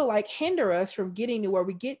still like hinder us from getting to where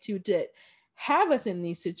we get to have us in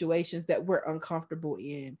these situations that we're uncomfortable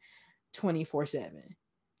in 24/7.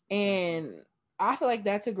 And I feel like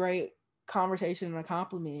that's a great conversation and a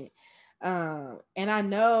compliment. And I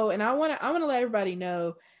know, and I want to let everybody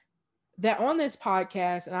know that on this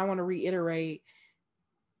podcast, and I want to reiterate,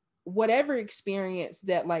 whatever experience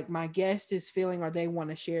that like my guest is feeling or they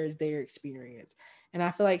want to share is their experience. And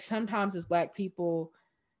I feel like sometimes as black people,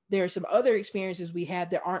 there are some other experiences we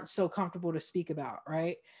had that aren't so comfortable to speak about,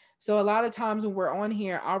 right? So a lot of times when we're on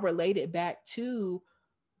here, I'll relate it back to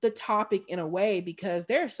the topic in a way, because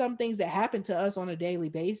there are some things that happen to us on a daily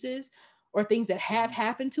basis, or things that have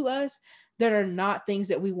happened to us that are not things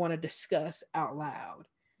that we want to discuss out loud.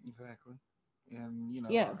 Exactly. And,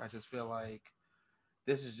 I just feel like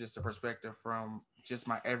this is just a perspective from just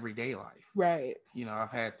my everyday life. Right.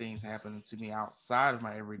 I've had things happen to me outside of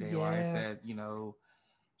my everyday life that,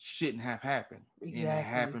 shouldn't have happened. Exactly. And it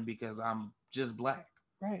happened because I'm just black.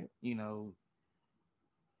 Right.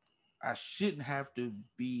 I shouldn't have to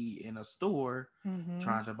be in a store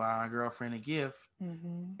trying to buy my girlfriend a gift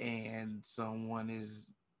and someone is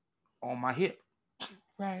on my hip.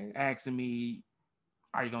 Right. Asking me,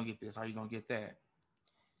 are you going to get this? Are you going to get that?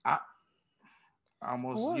 I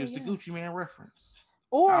almost Or, used the yeah. Gucci Man reference.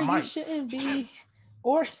 Or I you might. shouldn't be,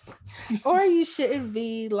 or or you shouldn't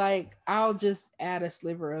be like, I'll just add a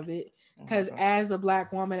sliver of it. Because Okay. as a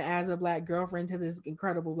black woman, as a black girlfriend to this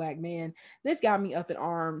incredible black man, this got me up in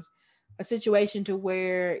arms. A situation to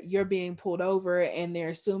where you're being pulled over and they're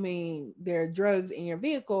assuming there are drugs in your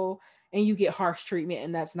vehicle and you get harsh treatment,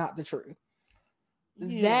 and that's not the truth.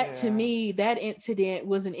 That to Yeah. me, that incident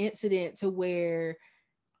was an incident to where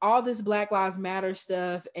all this Black Lives Matter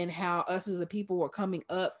stuff and how us as a people were coming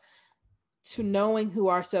up to knowing who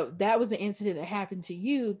ourselves, that was an incident that happened to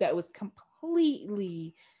you that was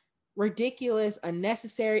completely ridiculous,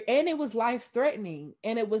 unnecessary, and it was life threatening.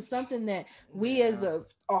 And it was something that we as Yeah.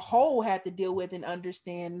 a whole had to deal with and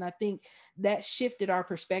understand. And I think that shifted our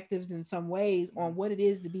perspectives in some ways on what it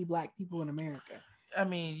is to be Black people in America. I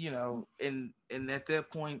mean, and at that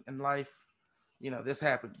point in life, this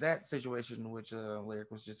happened. That situation which Lyric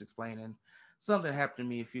was just explaining, something happened to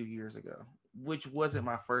me a few years ago, which wasn't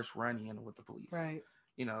my first run-in with the police. Right.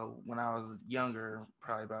 When I was younger,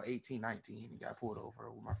 probably about 18, 19, got pulled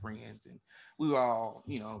over with my friends, and we were all,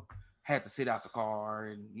 had to sit out the car,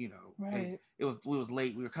 and Right. we was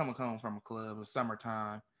late. We were coming home from a club. It was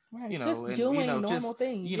summertime. Right. Just doing normal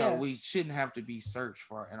things. We shouldn't have to be searched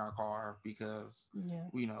for in our car because Yeah.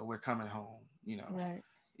 we're coming home. Right.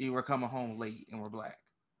 We're coming home late and we're Black.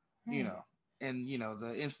 Right. And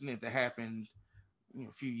the incident that happened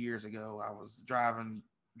a few years ago, I was driving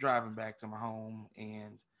back to my home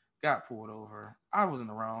and got pulled over. I was in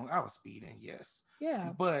the wrong. I was speeding, yes.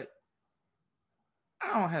 Yeah. But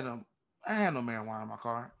I had no marijuana in my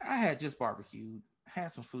car. I had just barbecued,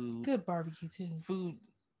 had some food. Good barbecue too. Food.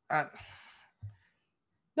 I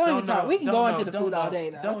don't even talk. We can go into the food all day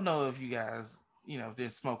though. Don't know if you guys, if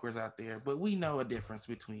there's smokers out there, but we know a difference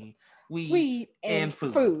between weed and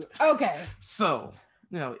food. Okay. So,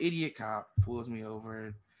 idiot cop pulls me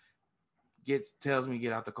over, tells me to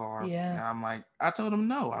get out the car. Yeah. And I'm like, I told him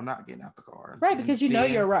no, I'm not getting out the car. Right, because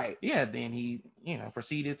you're right. Yeah, then he,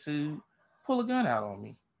 proceeded to pull a gun out on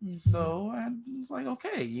me. Mm-hmm. So I was like,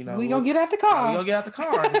 okay, we gonna get out the car. We gonna get out the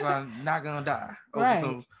car because I'm not gonna die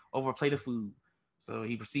over a plate of food. So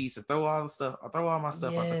he proceeds to throw all my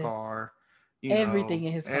stuff out the car. Everything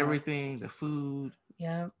in his car. Everything, the food.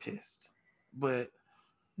 Yeah. Pissed. But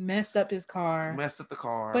messed up his car. Messed up the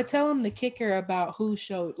car. But tell him the kicker about who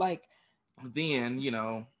showed, like. Then,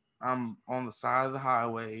 I'm on the side of the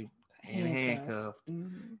highway handcuffed.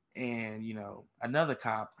 Mm-hmm. And, another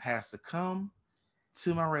cop has to come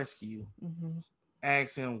to my rescue, mm-hmm.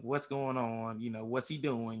 ask him what's going on, what's he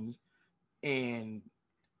doing. And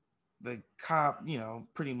the cop,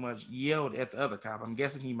 pretty much yelled at the other cop. I'm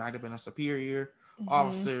guessing he might have been a superior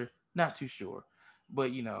officer, not too sure.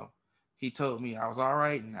 But, he told me I was all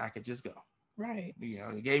right and I could just go. Right.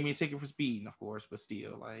 He gave me a ticket for speeding, of course, but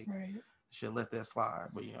still, right. Should let that slide.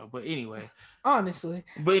 But anyway. Honestly.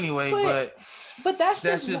 But that's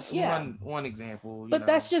just one example. But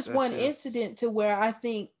that's just one incident to where I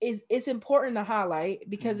think it's important to highlight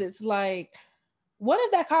because it's like, what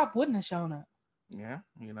if that cop wouldn't have shown up? Yeah,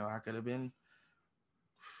 I could have been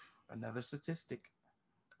another statistic.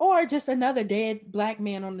 Or just another dead Black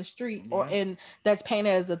man on the street, and that's painted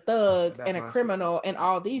as a thug and a criminal and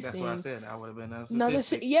all these things. That's why I said I would have been a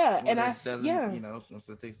statistic.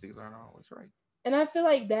 Statistics aren't always right. And I feel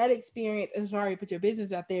like that experience, and sorry to put your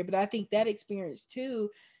business out there, but I think that experience too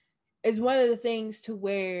is one of the things to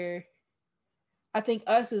where I think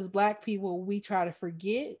us as Black people, we try to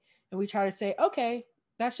forget and we try to say, okay,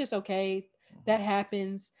 that's just okay. That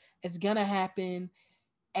happens. It's gonna happen.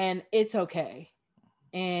 And it's okay.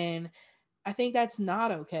 And I think that's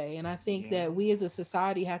not okay. And I think that we as a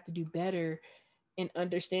society have to do better in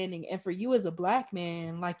understanding. And for you as a Black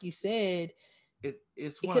man, like you said, it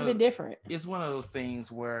could have been different. It's one of those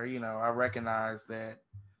things where, I recognize that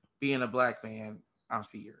being a Black man, I'm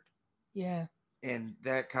feared. Yeah. And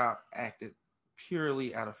that cop acted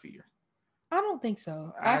purely out of fear. I don't think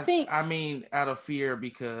so. I mean, out of fear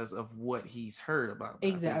because of what he's heard about.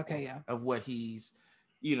 Exactly. Okay. Yeah. Of what he's,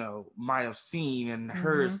 might have seen and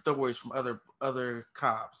heard stories from other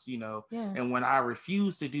cops, Yeah. And when I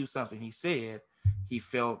refused to do something he said, he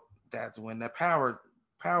felt that's when the power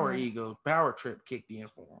ego, power trip kicked in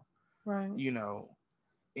for him. Right.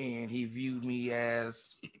 And he viewed me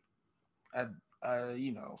as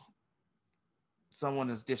someone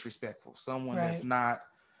that's disrespectful, someone that's not,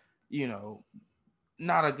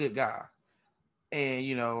 not a good guy.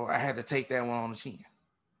 And, I had to take that one on the chin.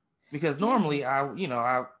 Because normally if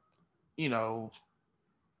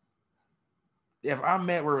I'm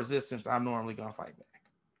met with resistance, I'm normally going to fight back.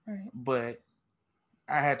 Right. But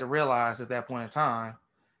I had to realize at that point in time,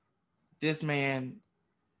 this man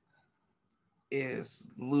is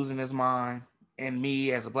losing his mind, and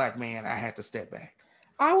me as a black man, I had to step back.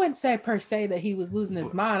 I wouldn't say per se that he was losing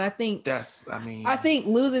his mind. I think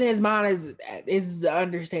losing his mind is the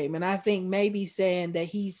understatement. I think maybe saying that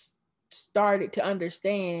he's started to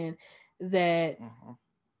understand that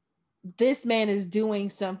this man is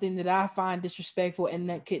doing something that I find disrespectful and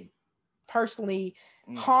that could personally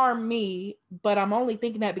harm me, but I'm only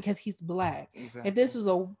thinking that because he's black. Exactly. If this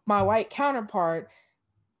was my white counterpart,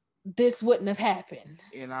 this wouldn't have happened.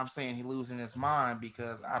 And I'm saying he's losing his mind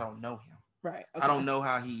because I don't know him. Right. Okay. I don't know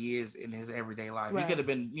how he is in his everyday life. Right. He could have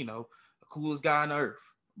been, the coolest guy on earth,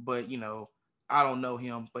 but I don't know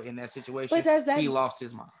him. But in that situation, he lost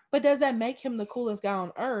his mind. But does that make him the coolest guy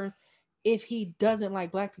on earth if he doesn't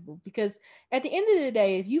like black people? Because at the end of the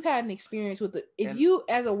day, if you've had an experience with you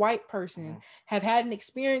as a white person have had an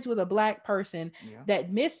experience with a black person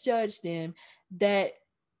that misjudged them, that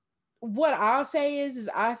what I'll say is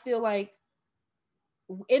I feel like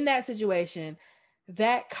in that situation,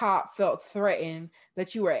 that cop felt threatened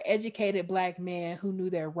that you were an educated black man who knew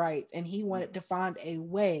their rights, and he wanted to find a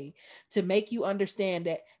way to make you understand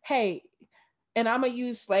that, hey, and I'm gonna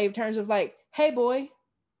use slave terms of like, hey boy,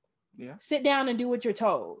 sit down and do what you're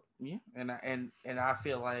told. Yeah, and I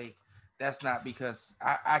feel like that's not because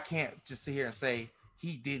I can't just sit here and say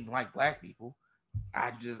he didn't like black people.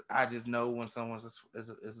 I just know when someone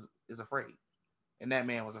is afraid, and that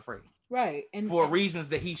man was afraid. Right. And for reasons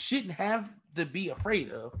that he shouldn't have to be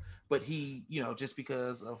afraid of, but he, just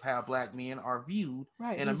because of how black men are viewed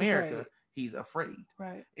in America, he's afraid.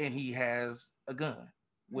 Right. And he has a gun,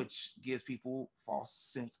 which gives people false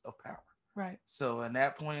sense of power. Right. So in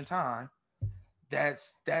that point in time,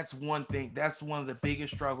 that's one thing. That's one of the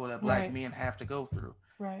biggest struggle that black men have to go through.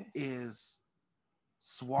 Right. Is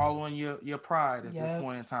swallowing your pride at this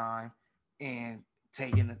point in time and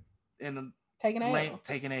taking an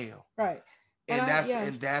L. Right. And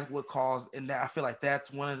that's what caused, and I feel like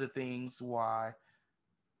that's one of the things why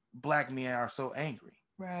black men are so angry.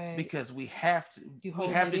 Right. Because we have to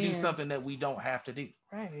do something that we don't have to do.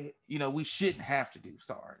 Right. We shouldn't have to do.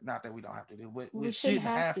 Sorry. Not that we don't have to do, but we shouldn't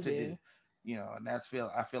have to do. And I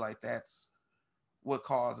feel like that's what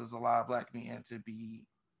causes a lot of black men to be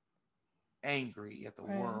angry at the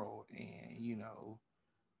world and,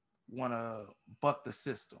 want to buck the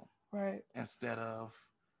system. Right. Instead of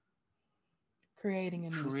creating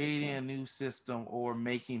a new system or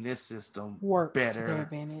making this system work better to their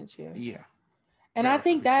advantage. Yeah. And I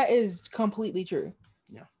think that is completely true.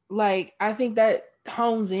 Yeah. Like, I think that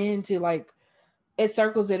hones into like, it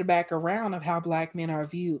circles it back around of how black men are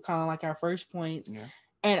viewed, kind of like our first points. Yeah.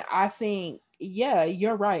 And I think,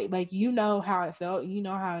 you're right. Like, how it felt,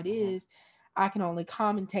 how it is. I can only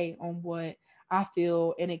commentate on what I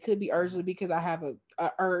feel, and it could be urgently because I have a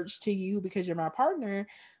urge to you because you're my partner,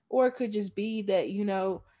 or it could just be that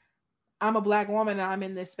I'm a black woman and I'm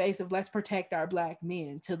in this space of let's protect our black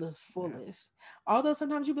men to the fullest. Although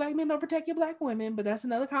sometimes you black men don't protect your black women, but that's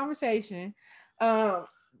another conversation.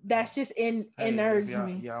 That's just urge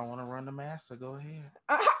me. Y'all want to run the mass, so go ahead.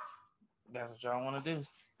 That's what y'all want to do.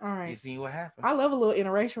 All right. You see what happened? I love a little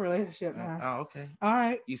interracial relationship now. Oh, okay. All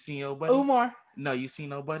right. You seen your buddy? Umar. No, you seen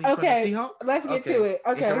nobody for the Seahawks? Let's get to it.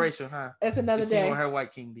 Okay. Interracial, huh? That's another day. You seen what her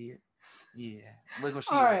white king did? Yeah. Look what she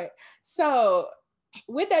did. All right. So,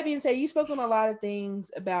 with that being said, you spoke on a lot of things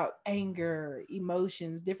about anger,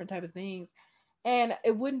 emotions, different type of things. And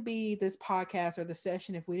it wouldn't be this podcast or the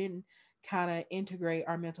session if we didn't kind of integrate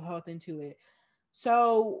our mental health into it.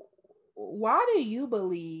 So, why do you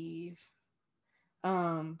believe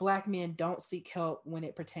black men don't seek help when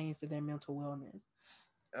it pertains to their mental wellness?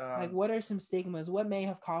 Like, what are some stigmas? What may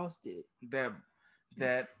have caused it?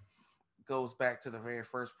 That goes back to the very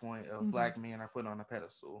first point of black men are put on a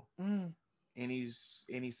pedestal. Any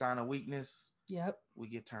sign of weakness, we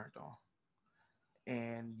get turned on,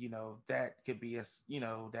 and that could be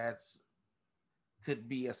could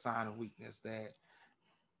be a sign of weakness. That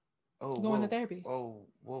going to therapy. Whoa,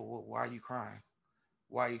 why are you crying?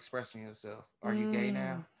 Why are you expressing yourself? Are you gay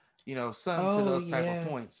now? Some to those type of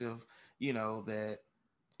points of that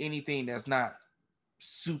anything that's not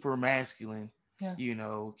super masculine,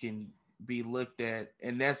 can be looked at,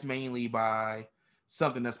 and that's mainly by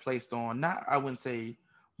something that's placed on, not, I wouldn't say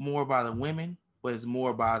more by the women, but it's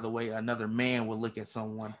more by the way another man would look at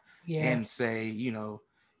someone and say,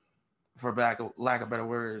 for lack of better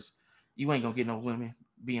words, you ain't gonna get no women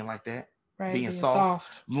being like that. Right, being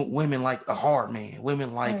soft. Women like a hard man.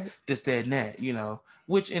 Women like this, that, and that,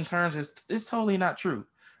 which in turns is totally not true.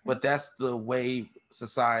 But that's the way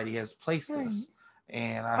society has placed us.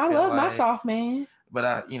 And I feel love like, my soft man. But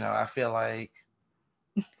I feel like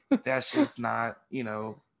That's just not,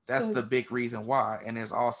 that's So- the big reason why. And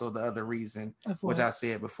there's also the other reason, Of which what? I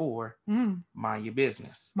said before, Mm, mind your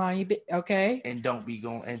business. okay. And don't be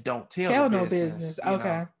going and don't Tell the no business. business. You Okay.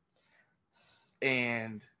 know?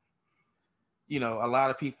 And a lot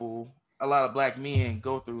of black men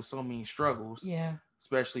go through so many struggles, Yeah.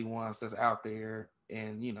 especially ones that's out there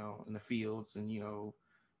and in the fields and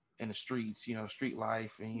in the streets, street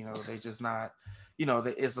life, and they just not,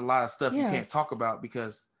 it's a lot of stuff you Yeah. can't talk about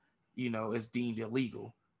because it's deemed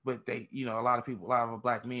illegal. But they, a lot of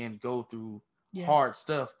black men go through Yeah. hard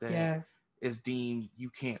stuff that Yeah. is deemed you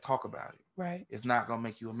can't talk about it. Right. It's not gonna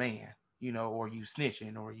make you a man, or you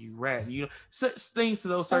snitching or you ratting, certain things to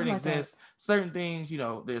those Stuff certain like that. exist, certain things,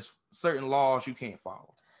 there's certain laws you can't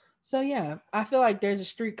follow. So yeah, I feel like there's a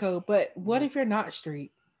street code, but what if you're not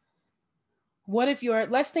street? What if you're,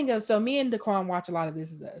 let's think of, so me and Daquan watch a lot of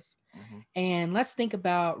This Is Us. And let's think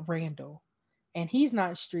about Randall. And he's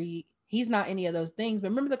not street. He's not any of those things. But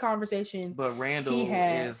remember the conversation. But Randall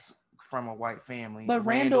is from a white family. But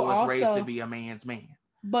Randall was also raised to be a man's man.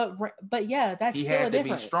 But yeah, that's he still had a to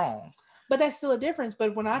difference. be strong. But that's still a difference.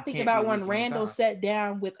 But when I think can't about be when weak anytime. Randall sat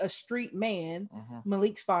down with a street man,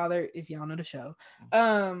 Malik's father, if y'all know the show,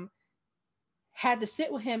 had to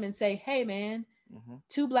sit with him and say, "Hey, man,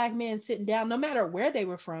 two black men sitting down, no matter where they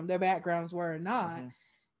were from, their backgrounds were or not,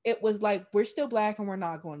 it was like, we're still black and we're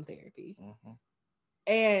not going to therapy."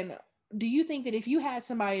 And do you think that if you had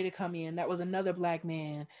somebody to come in that was another black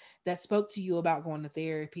man that spoke to you about going to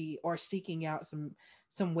therapy or seeking out some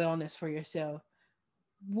wellness for yourself,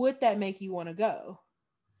 would that make you want to go?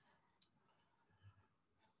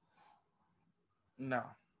 No.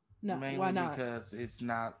 Mainly why not? because it's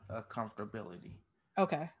not a comfortability.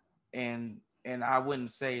 Okay. And I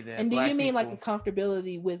wouldn't say that. And do you mean people, like a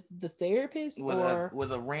comfortability with the therapist or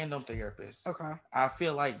with a random therapist? Okay. I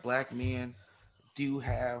feel like black men do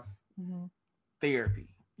have therapy.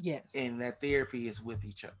 Yes. And that therapy is with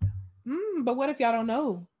each other. But what if y'all don't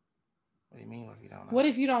know? What do you mean if you don't know? What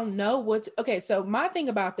if you don't know what's okay? So my thing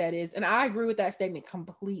about that is, and I agree with that statement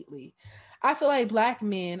completely. I feel like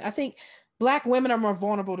I think black women are more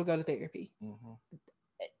vulnerable to go to therapy.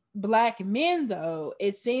 Black men, though,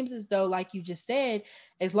 it seems as though, like you just said,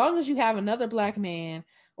 as long as you have another black man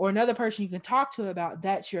or another person you can talk to about,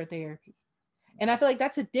 that's your therapy. And I feel like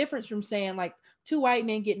that's a difference from saying like two white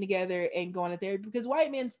men getting together and going to therapy, because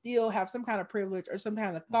white men still have some kind of privilege or some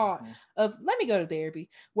kind of thought of, let me go to therapy.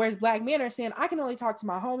 Whereas black men are saying, I can only talk to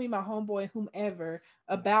my homie, my homeboy, whomever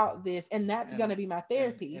about this. And that's going to be my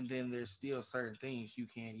therapy. And then there's still certain things you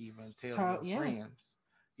can't even tell your friends.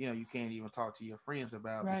 You can't even talk to your friends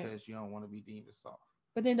about because you don't want to be deemed as soft.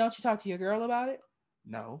 But then don't you talk to your girl about it?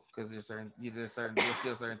 No, because there's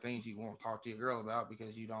still certain things you won't talk to your girl about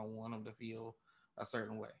because you don't want them to feel a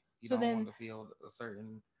certain way. You don't want to feel a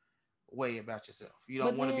certain way about yourself. You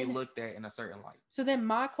don't want to be looked at in a certain light. So then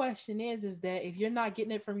my question is that if you're not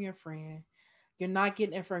getting it from your friend, you're not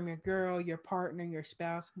getting it from your girl, your partner, your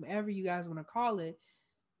spouse, whomever you guys want to call it,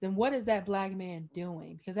 then what is that black man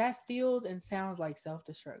doing? Because that feels and sounds like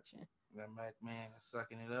self-destruction. That black man is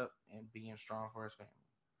sucking it up and being strong for his family.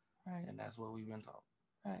 Right. And that's what we've been taught.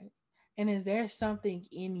 Right. And is there something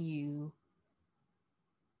in you,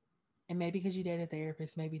 and maybe because you dated a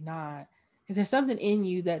therapist, maybe not, is there something in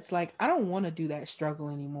you that's like, I don't want to do that struggle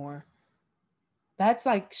anymore? That's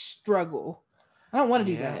like struggle. I don't want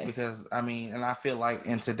to do that. Because and I feel like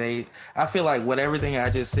I feel like what everything I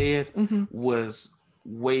just said was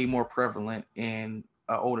way more prevalent in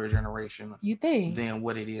an older generation. You think? Than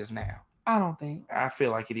what it is now. I don't think. I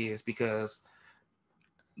feel like it is because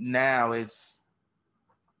now it's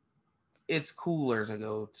cooler to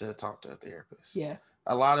go to talk to a therapist. Yeah.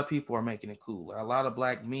 A lot of people are making it cooler. A lot of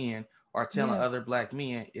black men are telling other black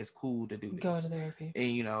men it's cool to do this. Go to therapy.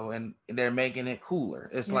 And and they're making it cooler.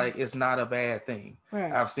 It's like it's not a bad thing.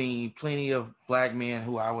 Right. I've seen plenty of black men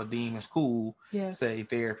who I would deem as cool say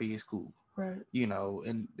therapy is cool. Right.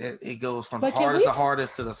 And it goes from the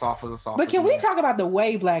hardest to the softest. But can we talk about the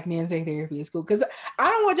way black men say therapy is cool? Because I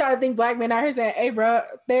don't want y'all to think black men out here saying, hey, bro,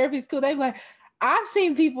 therapy is cool. They be like, I've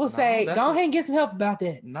seen people say, go ahead and get some help about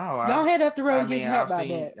that. No. Go ahead up the road and get some help about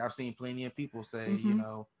that. I've seen plenty of people say,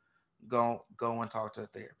 go and talk to a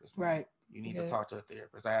therapist. Man. Right. You need to talk to a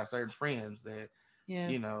therapist. I have certain friends that,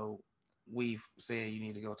 we've said you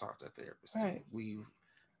need to go talk to a therapist. Right. We've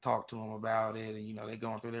talked to them about it, and they're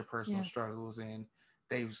going through their personal struggles, and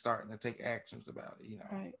they've starting to take actions about it.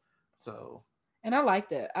 Right. So. And I like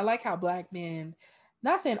that. I like how black men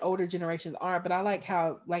not saying older generations aren't, but I like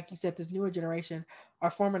how, like you said, this newer generation are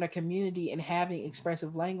forming a community and having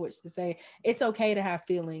expressive language to say it's okay to have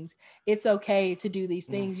feelings. It's okay to do these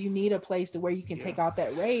things. You need a place to where you can Yeah. take out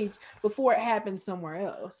that rage before it happens somewhere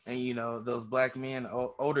else. And you know, those black men,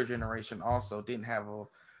 older generation, also didn't have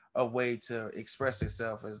a way to express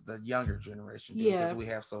itself as the younger generation did, because Yeah. we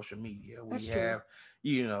have social media, That's we true. have,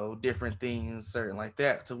 you know, different things, certain like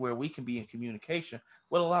that, to where we can be in communication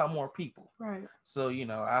with a lot more people. Right. So, you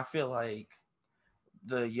know, I feel like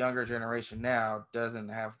the younger generation now doesn't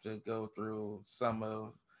have to go through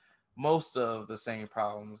most of the same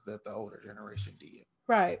problems that the older generation did.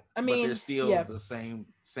 Right. I But mean, there's still yeah. the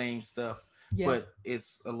same stuff, Yeah. but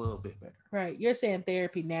it's a little bit better. Right. You're saying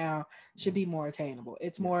therapy now should be more attainable.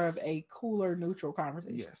 It's more of Yes. a cooler, neutral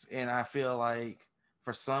conversation. Yes, and I feel like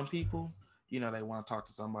for some people, you know, they want to talk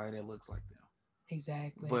to somebody that looks like them,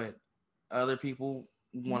 Exactly. but other people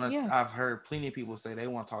want to. Yeah. I've heard plenty of people say they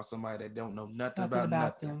want to talk to somebody that don't know nothing about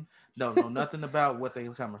nothing, them. don't know nothing about what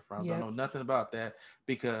they're coming from, Yep. don't know nothing about that,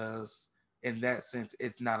 because in that sense,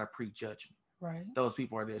 it's not a prejudgment. Right. Those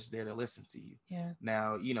people are just there to listen to you. Yeah.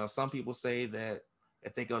 Now, you know, some people say that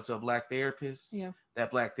if they go to a black therapist, Yeah. that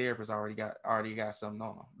black therapist already got something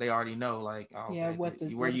on them. They already know, like, oh, Yeah, okay, what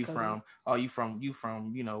the where you code from? is. Oh, you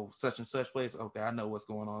from, you know, such and such place. Okay, I know what's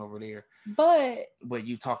going on over there. But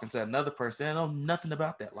you talking to another person, they know nothing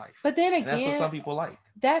about that life. But then And that's what again, some people like.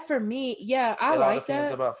 that for me, yeah, I It all like depends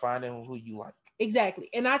that. about finding who you like. Exactly.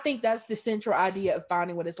 And I think that's the central idea of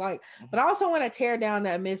finding what it's like. But I also want to tear down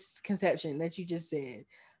that misconception that you just said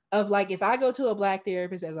of like, if I go to a black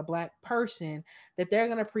therapist as a black person, that they're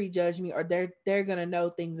going to prejudge me or they're going to know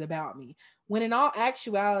things about me. When in all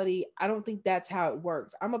actuality, I don't think that's how it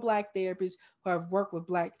works. I'm a black therapist who have worked with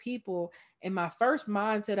black people. And my first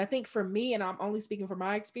mindset, I think for me, and I'm only speaking from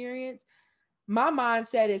my experience, my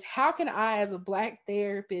mindset is how can I, as a black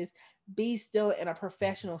therapist, be still in a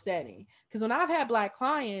professional setting? Because when I've had black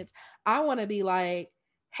clients, I want to be like,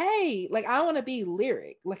 hey, like I want to be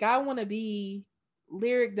lyric. Like I want to be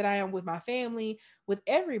lyric that I am with my family, with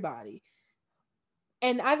everybody.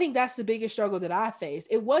 And I think that's the biggest struggle that I faced.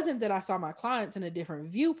 It wasn't that I saw my clients in a different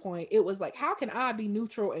viewpoint. It was like, how can I be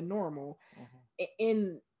neutral and normal?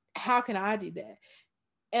 And how can I do that?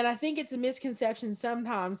 And I think it's a misconception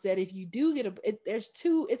sometimes that if you do get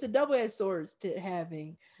it's a double-edged sword to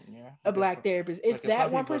having a black therapist. It's that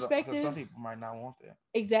one perspective. Some people might not want that.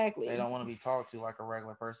 Exactly. They don't want to be talked to like a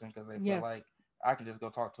regular person because they feel like I can just go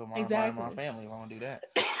talk to my family if I want to do that.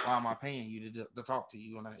 Why am I paying you to talk to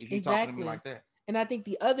you? And if you're talking to me like that. And I think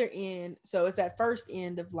the other end, so it's that first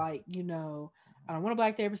end of like, you know, I don't want a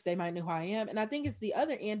black therapist. They might know who I am. And I think it's the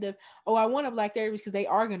other end of, oh, I want a black therapist because they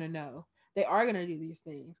are going to know. They are going to do these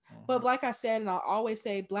things. But like I said, and I'll always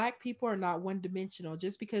say, black people are not one dimensional.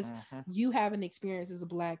 Just because you have an experience as a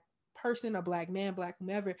black person, a black man, black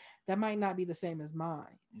whomever, that might not be the same as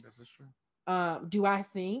mine. This is true. Do I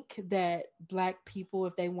think that black people,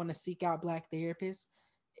 if they want to seek out black therapists,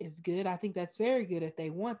 is good? I think that's very good if they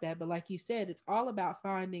want that. But like you said, it's all about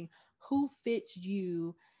finding who fits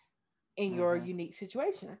you in your unique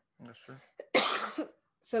situation. That's true.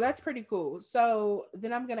 So that's pretty cool. So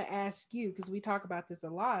then I'm going to ask you, because we talk about this a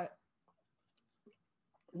lot,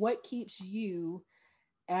 what keeps you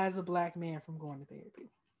as a black man from going to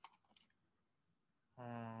therapy?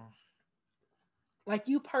 Like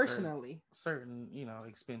you personally. Certain, you know,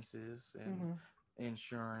 expenses and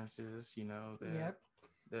insurances, you know, that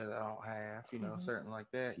I don't have, you know, certain like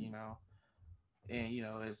that, you know. And you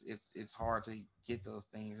know, it's hard to get those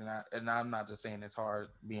things, and I'm not just saying it's hard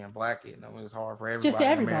being black. You know, it's hard for everybody. Just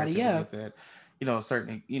everybody, to get that. You know,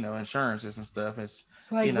 certain, you know, insurances and stuff. It's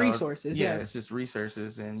like, you know, resources. Yeah, it's just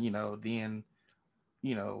resources, and you know, then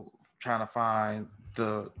you know, trying to find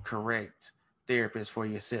the correct therapist for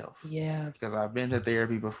yourself. Yeah, because I've been to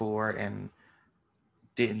therapy before and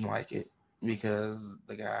didn't like it because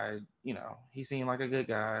the guy, you know, he seemed like a good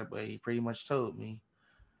guy, but he pretty much told me,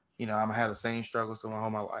 you know, I'm gonna have the same struggles through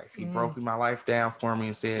my life. He broke my life down for me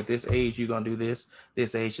and said, this age, you're gonna do this.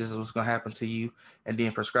 This age, this is what's gonna happen to you. And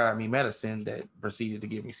then prescribed me medicine that proceeded to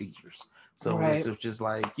give me seizures. So This was just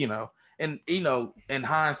like, you know, and, you know, in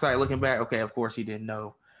hindsight, looking back, okay, of course he didn't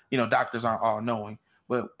know. You know, doctors aren't all knowing.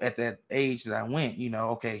 But at that age that I went, you know,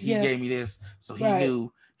 okay, he gave me this. So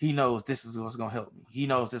he knows this is what's gonna help me. He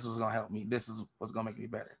knows this was gonna help me. This is what's gonna make me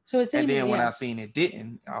better. So it seemed, and then when I seen it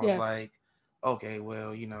didn't, I was like, okay,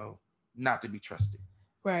 well, you know, not to be trusted.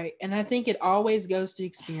 Right. And I think it always goes to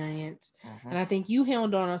experience. And I think you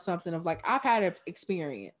held on something of like, I've had an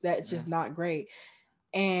experience that's just not great.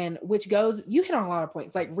 And which goes, you hit on a lot of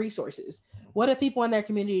points, like resources. What if people in their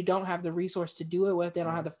community don't have the resource to do it? What if they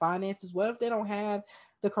don't have the finances? What if they don't have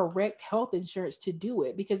the correct health insurance to do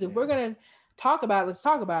it? Because if we're going to talk about it, let's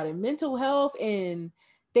talk about it. Mental health and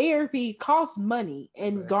therapy costs money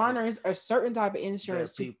and garners a certain type of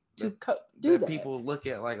insurance to do that. People look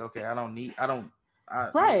at like, okay, I don't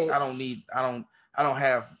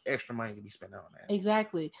have extra money to be spending on that.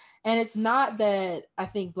 Exactly. And it's not that I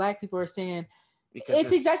think Black people are saying, because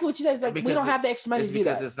it's exactly what you said. It's like, we don't have the extra money to do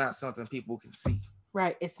that. Because it's not something people can see.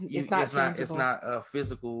 Right. It's not a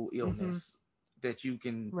physical illness that you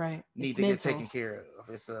can need to get taken care of.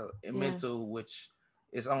 It's a mental, which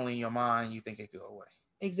is only in your mind. You think it could go away.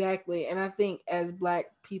 Exactly. And I think as Black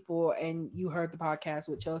people, and you heard the podcast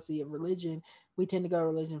with Chelsea of religion, we tend to go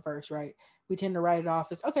religion first, right? We tend to write it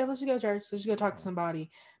off as, okay, let's just go to church. Let's just go talk to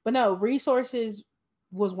somebody. But no, resources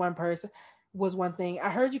was one thing. I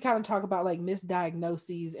heard you kind of talk about like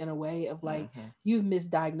misdiagnoses in a way of like, you've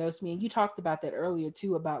misdiagnosed me. And you talked about that earlier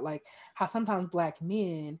too, about like how sometimes Black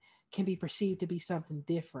men can be perceived to be something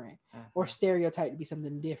different or stereotyped to be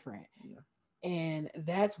something different. Yeah. And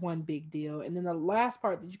that's one big deal. And then the last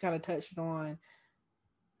part that you kind of touched on,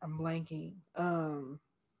 I'm blanking,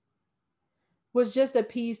 was just a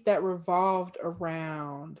piece that revolved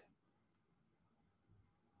around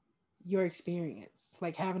your experience,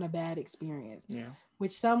 like having a bad experience,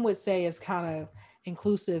 which some would say is kind of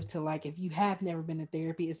inclusive to like, if you have never been to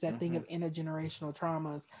therapy, it's that thing of intergenerational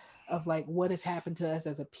traumas of like what has happened to us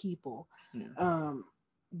as a people,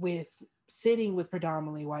 with sitting with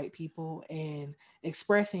predominantly white people and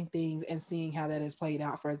expressing things and seeing how that has played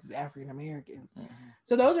out for us as African Americans.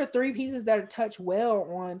 So those are three pieces that touch well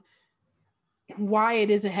on why it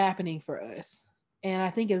isn't happening for us. And I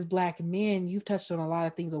think as Black men, you've touched on a lot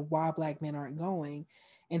of things of why Black men aren't going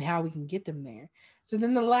and how we can get them there. So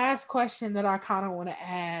then the last question that I kind of want to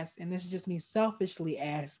ask, and this is just me selfishly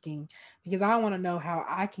asking, because I want to know how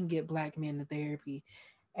I can get Black men to therapy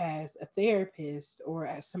as a therapist or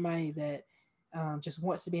as somebody that just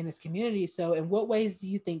wants to be in this community. So in what ways do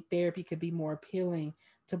you think therapy could be more appealing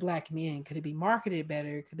to Black men? Could it be marketed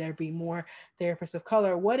better? Could there be more therapists of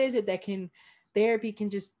color? What is it that therapy can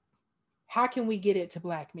just, how can we get it to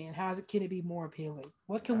Black men? Can it be more appealing?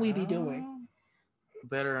 What can we be doing?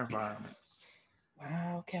 Better environments.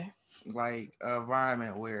 Wow, okay. Like an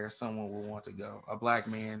environment where someone will want to go. A Black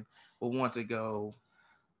man will want to go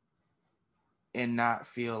and not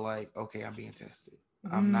feel like, okay, I'm being tested.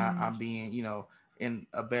 I'm being, in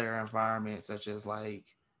a better environment, such as like,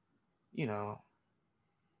 more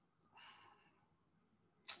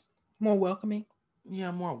welcoming.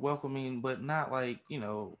 Yeah, more welcoming, but not like, I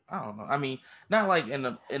don't know. I mean, not like in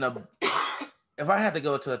a if I had to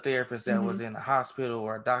go to a therapist that was in a hospital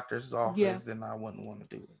or a doctor's office, then I wouldn't want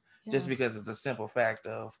to do it. Just because it's a simple fact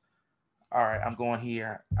of, all right, I'm going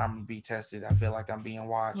here, I'm gonna be tested. I feel like I'm being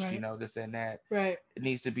watched, this and that. Right. It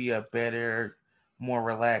needs to be a better, more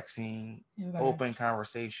relaxing, open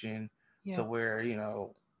conversation to where,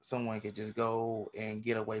 someone could just go and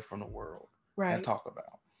get away from the world and talk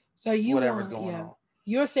about. So whatever's going on.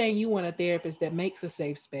 You're saying you want a therapist that makes a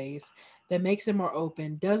safe space, that makes it more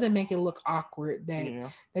open, doesn't make it look awkward,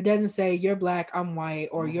 that doesn't say you're Black, I'm white,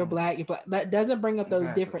 or you're Black, that doesn't bring up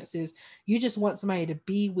those differences. You just want somebody to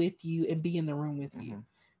be with you and be in the room with you,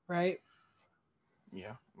 right?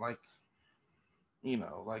 Yeah, like,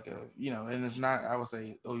 and it's not, I would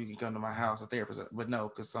say, oh, you can come to my house, a therapist, but no,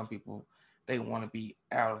 because some people, they want to be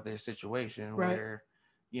out of their situation where,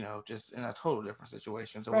 just in a total different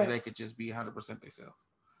situation, so where they could just be 100% themselves.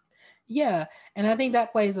 Yeah, and I think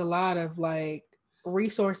that plays a lot of like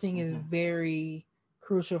resourcing is very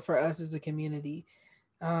crucial for us as a community.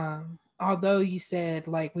 Although you said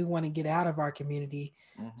like we want to get out of our community,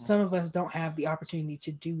 some of us don't have the opportunity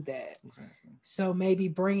to do that. Exactly. So maybe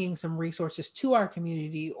bringing some resources to our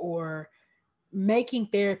community or making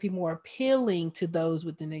therapy more appealing to those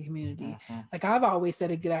within the community. Like I've always said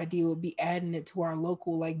a good idea would be adding it to our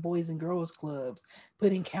local like boys and girls clubs,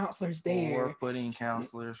 putting counselors there. Or putting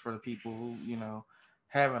counselors for the people who,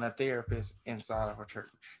 having a therapist inside of a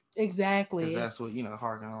church. Exactly. Because that's what,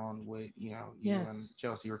 harking on what, you and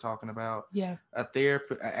Chelsea were talking about. Yeah. A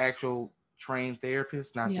therapist, an actual trained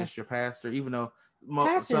therapist, not just your pastor, even though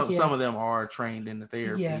some of them are trained in the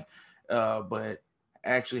therapy. But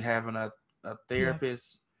actually having a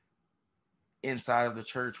therapist inside of the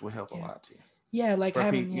church would help a lot too. Yeah, like for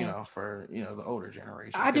having, people, for the older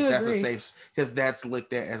generation. I do that's agree. Because that's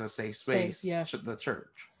looked at as a safe space. The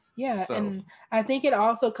church. Yeah, so. And I think it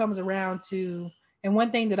also comes around to, and one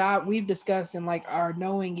thing that we've discussed in like our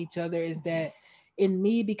knowing each other is that in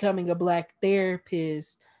me becoming a Black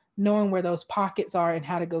therapist, knowing where those pockets are and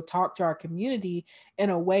how to go talk to our community in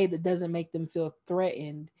a way that doesn't make them feel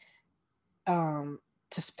threatened.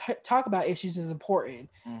 To talk about issues is important.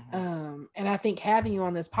 And I think having you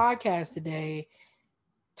on this podcast today,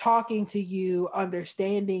 talking to you,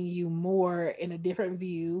 understanding you more in a different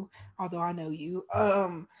view, although I know you,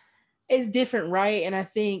 is different, right? And I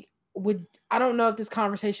think I don't know if this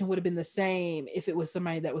conversation would have been the same if it was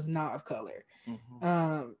somebody that was not of color,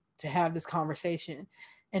 to have this conversation.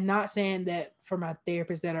 And not saying that for my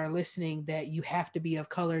therapists that are listening that you have to be of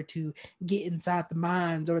color to get inside the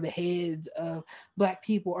minds or the heads of Black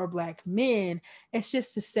people or Black men. It's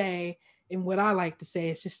just to say, and what I like to say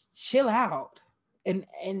is just chill out and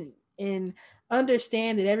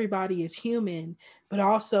understand that everybody is human, but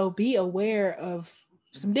also be aware of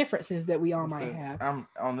some differences that we all might have. I'm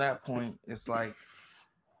on that point. It's like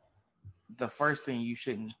the first thing you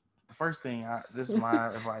shouldn't. The first thing this is my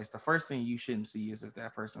advice. The first thing you shouldn't see is if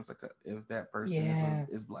that person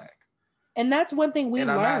is Black. And that's one thing we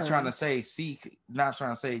learned. I'm not trying to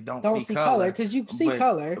say don't see color, because you see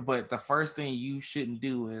color. But the first thing you shouldn't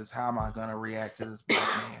do is, how am I going to react to this Black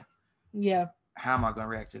man? Yeah. How am I going to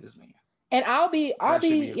react to this man? And I'll be I'll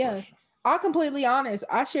completely honest.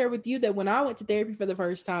 I share with you that when I went to therapy for the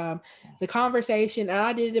first time, the conversation, and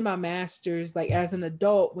I did it in my master's, like as an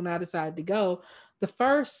adult when I decided to go, the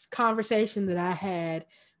first conversation that I had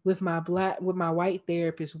with my white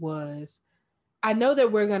therapist was, I know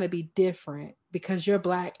that we're going to be different because you're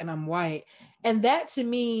Black and I'm white. And that, to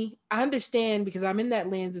me, I understand, because I'm in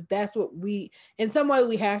that lens. That's what in some way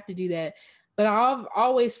we have to do that. But I've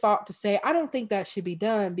always fought to say, I don't think that should be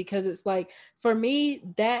done, because it's like, for me,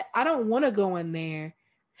 that I don't want to go in there.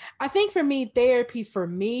 I think for me, therapy,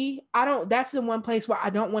 that's the one place where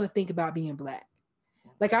I don't want to think about being Black.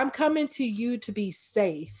 Like, I'm coming to you to be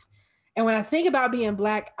safe. And when I think about being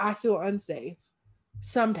Black, I feel unsafe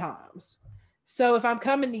sometimes. So if I'm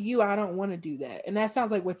coming to you, I don't want to do that. And that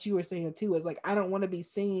sounds like what you were saying too, is like, I don't want to be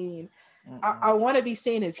seen. I want to be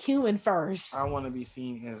seen as human first. I want to be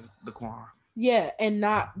seen as Daquan. Yeah, and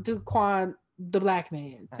not Daquan, the Black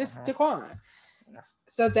man. Just Daquan. Yeah.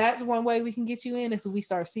 So that's one way we can get you in, is we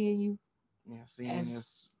start seeing you. Yeah, seeing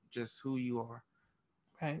as just who you are.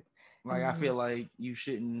 Right. Like, I feel like you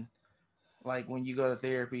shouldn't, like, when you go to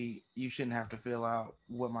therapy, you shouldn't have to fill out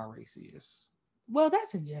what my race is. Well,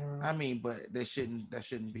 that's in general. I mean, but that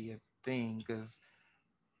shouldn't be a thing, because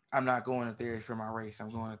I'm not going to therapy for my race. I'm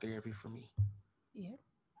going to therapy for me. Yeah.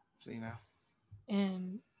 So, you know.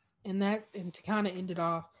 And to kind of end it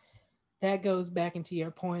off, that goes back into your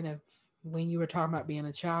point of when you were talking about being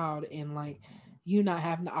a child and like you not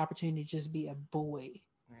having the opportunity to just be a boy,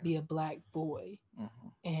 be a Black boy.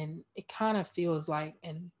 And it kind of feels like,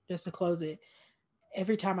 and just to close it,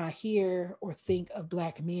 every time I hear or think of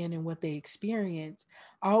Black men and what they experience,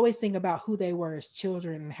 I always think about who they were as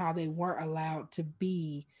children and how they weren't allowed to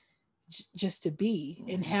be just to be,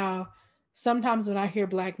 and how sometimes when I hear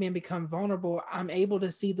Black men become vulnerable, I'm able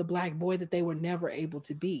to see the Black boy that they were never able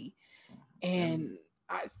to be. And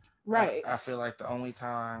I feel like the only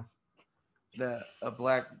time that a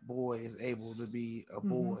Black boy is able to be a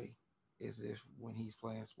boy is when he's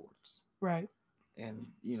playing sports. Right. And,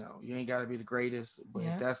 you know, you ain't got to be the greatest, but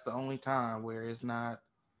that's the only time where it's not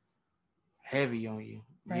heavy on you.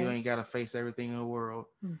 Right. You ain't got to face everything in the world.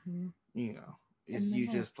 You know, it's you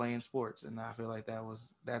just playing sports. And I feel like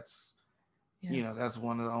that's you know, that's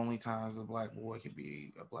one of the only times a Black boy can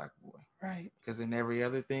be a Black boy. Right. Because in every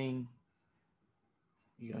other thing,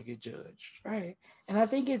 you're going to get judged. Right. And I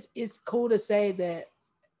think it's cool to say that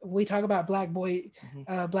we talk about Black boy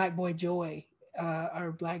joy,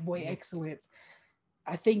 or Black boy excellence.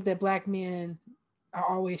 I think that Black men are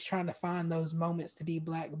always trying to find those moments to be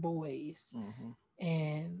Black boys.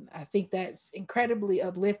 And I think that's incredibly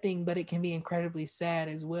uplifting, but it can be incredibly sad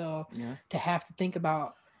as well to have to think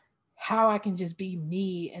about how I can just be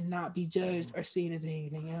me and not be judged or seen as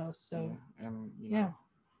anything else. So,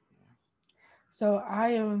 So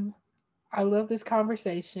I love this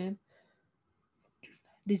conversation.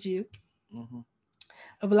 Did you?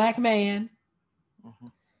 A Black man.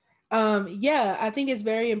 I think it's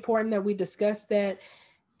very important that we discuss that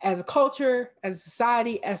as a culture, as a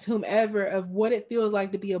society, as whomever, of what it feels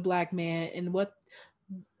like to be a Black man, and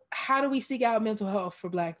how do we seek out mental health for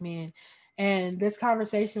Black men. And this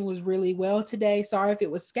conversation was really well today. Sorry if it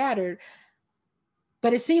was scattered,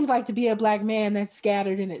 but it seems like to be a Black man, that's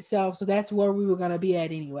scattered in itself. So that's where we were going to be at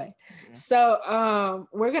anyway. So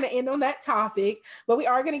we're going to end on that topic, but we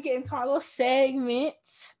are going to get into our little segment.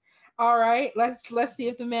 All right, let's see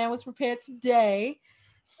if the man was prepared today.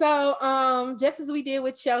 So, just as we did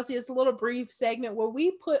with Chelsea, it's a little brief segment where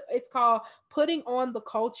it's called putting on the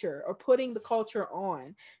culture or putting the culture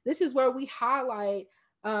on. This is where we highlight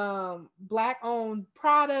black owned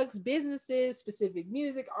products, businesses, specific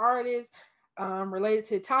music artists, related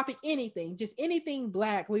to the topic, anything, just anything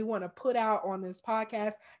black we want to put out on this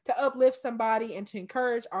podcast to uplift somebody and to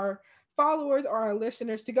encourage our followers or our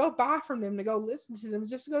listeners to go buy from them, to go listen to them,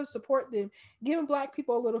 just to go support them, giving black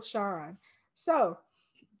people a little shine. So,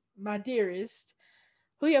 my dearest,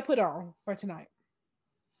 who you put on for tonight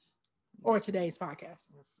or today's podcast?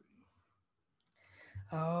 Let's see.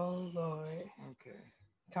 Oh Lord. Okay.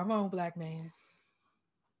 Come on, black man.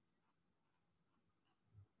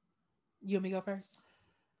 You want me to go first?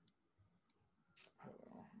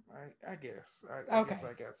 I guess. I Okay. guess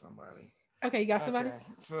I got somebody. Okay, you got somebody? Okay.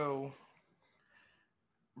 So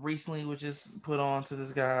recently we just put on to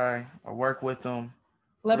this guy. I work with him.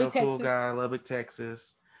 Lubbock, Real cool Texas. guy, Lubbock,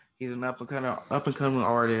 Texas. He's an up and coming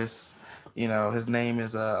artist. You know, his name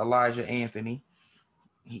is Elijah Anthony.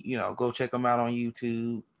 Go check him out on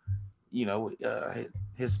YouTube.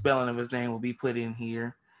 His spelling of his name will be put in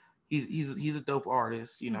here. He's a dope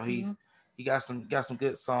artist. He got some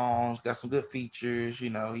good songs, got some good features.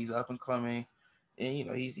 He's up and coming,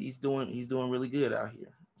 and he's doing really good out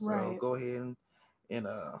here. So Right. go ahead and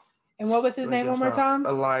what was his name one more time?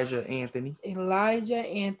 Elijah Anthony. Elijah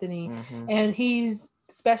Anthony. Mm-hmm. And he's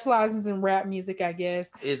specializes in rap music, I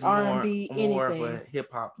guess. It's R&B, more of anything. a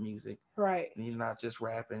hip hop music. Right. And he's not just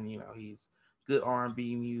rapping. He's good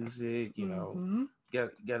R&B music. Mm-hmm.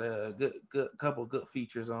 Got a good couple good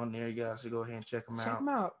features on there. You guys should go ahead and check him out. Check him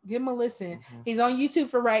out. Give him a listen. Mm-hmm. He's on YouTube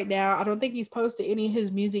for right now. I don't think he's posted any of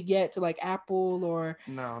his music yet to like Apple or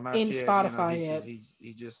not in yet. Spotify yet.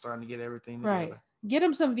 He's just starting to get everything together. Right. Get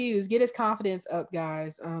him some views. Get his confidence up,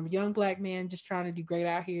 guys. Young black man just trying to do great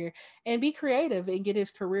out here and be creative and get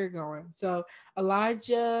his career going. So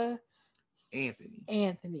Elijah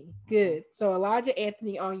Anthony. Good. So Elijah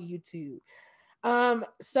Anthony on YouTube.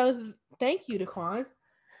 So thank you, Daquan.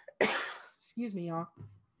 Excuse me, y'all.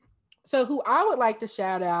 So who I would like to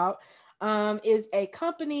shout out is a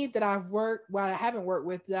company that I haven't worked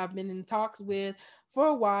with, that I've been in talks with for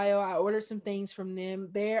a while. I ordered some things from them.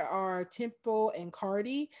 There are Temple and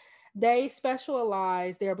Cardi. They're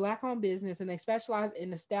a black-owned business, and they specialize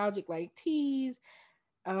in nostalgic like tees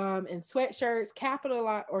and sweatshirts,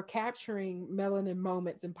 capturing melanin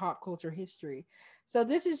moments in pop culture history. So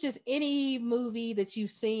this is just any movie that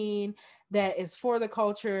you've seen that is for the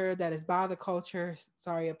culture, that is by the culture.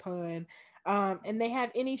 Sorry, a pun. And they have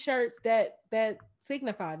any shirts that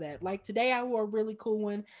signify that. Like today, I wore a really cool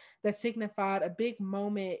one that signified a big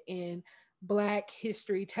moment in Black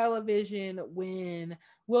history television when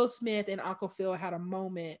Will Smith and Uncle Phil had a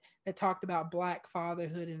moment that talked about Black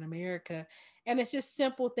fatherhood in America. And it's just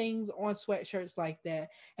simple things on sweatshirts like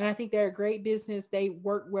that. And I think they're a great business. They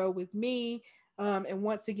work well with me. And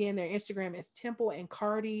once again, their Instagram is Temple and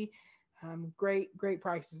Cardi. Great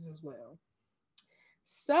prices as well.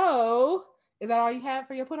 So, is that all you had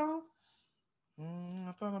for your put on?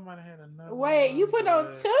 I thought I might have had another. Wait, you put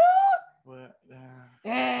on two? But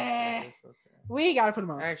it's okay. We gotta put them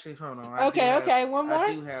on. Actually, hold on. Okay. One more.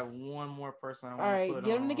 I do have one more person I want to put on. All right,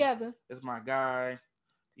 get them together. It's my guy.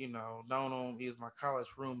 Known him. He was my college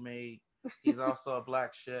roommate. He's also a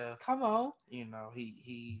Black chef. Come on. He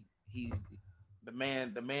the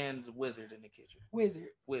man's a wizard in the kitchen. Wizard.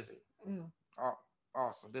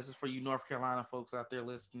 Awesome. This is for you North Carolina folks out there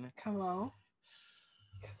listening. Come on.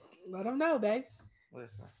 Let them know, babe.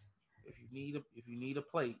 Listen, if you need a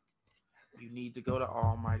plate, you need to go to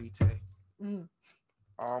Almighty Tay.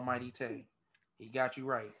 Almighty Tay. He got you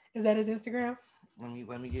right. Is that his Instagram? Let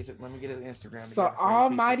me get his Instagram. So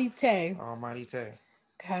Almighty Tay. Almighty Tay.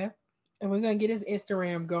 Okay. And we're gonna get his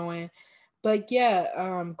Instagram going. But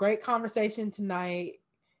yeah, great conversation tonight.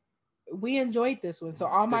 We enjoyed this one. So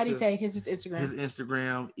Almighty Tay, his Instagram. His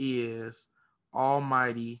Instagram is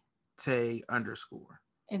Almighty Tay _.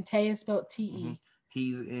 And Tay is spelled T-E. Mm-hmm.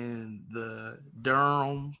 He's in the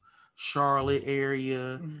Durham, Charlotte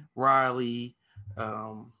area, Raleigh,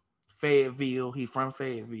 Fayetteville. He's from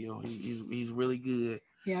Fayetteville. He's really good.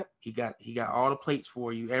 Yep. He got all the plates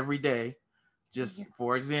for you every day. Just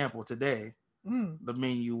for example, today the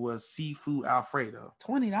menu was seafood Alfredo.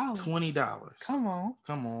 $20. Come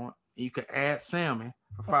on. You could add salmon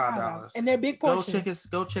for $5. And they're big portions.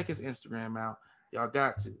 Go check his Instagram out. Y'all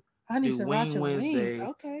got to. I need do Wing Wednesday.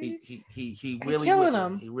 Okay. He really killing with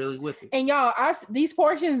them. He really with it. And y'all, these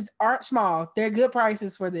portions aren't small. They're good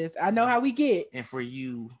prices for this. I know how we get. And for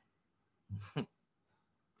you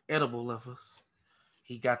edible lovers,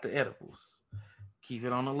 he got the edibles. Keep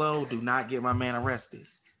it on the low. Do not get my man arrested.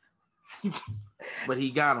 But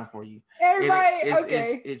he got him for you. Everybody,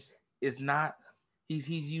 it's not. He's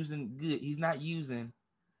using good. He's not using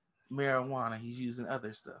marijuana. He's using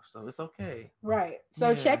other stuff, so it's okay. Right.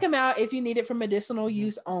 So check him out if you need it for medicinal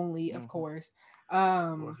use only, of course.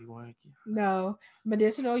 Well, if you want to. No,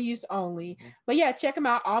 medicinal use only. But yeah, check them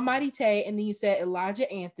out. Almighty Tay, and then you said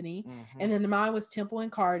Elijah Anthony, and then mine was Temple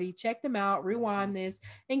and Cardi. Check them out, rewind this,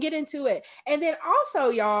 and get into it. And then also,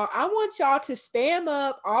 y'all, I want y'all to spam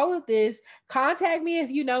up all of this. Contact me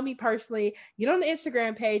if you know me personally. Get on the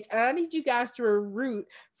Instagram page, and I need you guys to root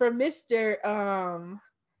for Mr.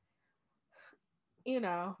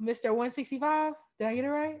 Mr. 165. Did I get it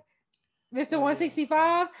right? Mr.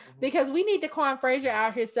 165, because we need Daquan Frazier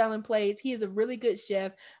out here selling plates. He is a really good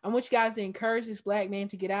chef. I want you guys to encourage this black man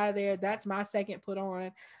to get out of there. That's my second put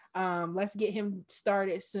on. Let's get him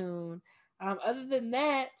started soon. Other than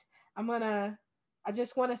that, I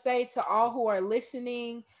just want to say to all who are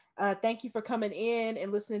listening, thank you for coming in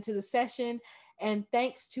and listening to the session. And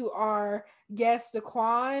thanks to our guest,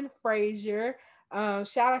 Daquan Frazier.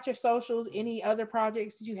 Shout out your socials, any other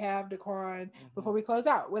projects that you have, Daquan, before we close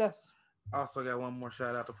out. What else? Also got one more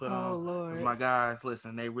shout out to put on. Oh, Lord. My guys,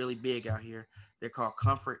 listen, they really big out here. They're called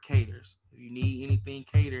Comfort Caters. If you need anything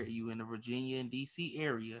catered, you in the Virginia and DC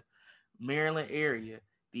area, Maryland area,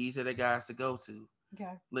 these are the guys to go to.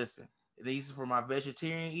 Okay. Listen, these are for my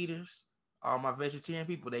vegetarian eaters. All my vegetarian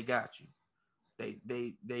people, they got you.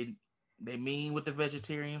 They mean with the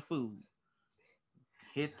vegetarian food.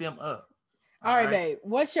 Hit them up. All right, babe.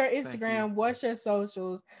 What's your Instagram? What's your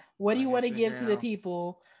socials? What do you want to give to the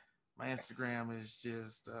people? My Instagram is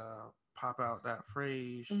just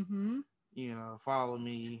popout.frage. Follow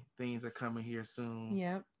me. Things are coming here soon.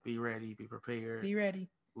 Yep. Be ready. Be prepared. Be ready.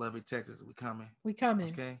 Lubbock, Texas. We coming.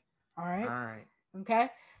 Okay. All right. All right. Okay.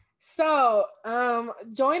 So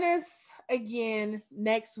join us again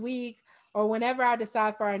next week or whenever I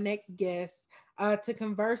decide for our next guest to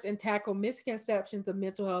converse and tackle misconceptions of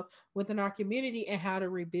mental health within our community and how to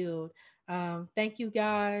rebuild. Thank you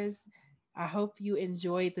guys. I hope you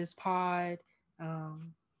enjoyed this pod.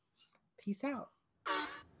 Peace out.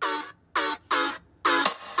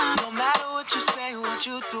 No matter what you say, what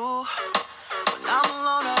you do, when I'm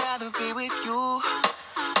alone, I'd rather be with you.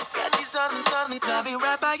 Got these other things, I'll be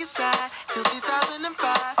right by your side till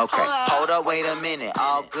 2005. Okay, hold up, wait a minute.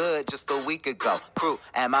 All good just a week ago. Crew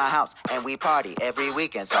at my house, and we party every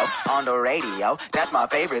weekend. So on the radio, that's my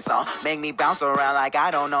favorite song. Make me bounce around like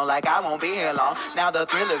I don't know, like I won't be here long. Now the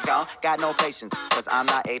thrill is gone, got no patience, cause I'm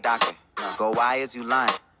not a doctor. Go, why is you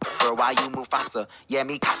lying? Girl, why you Mufasa? Yeah,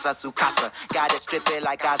 me casa su casa. Got it stripping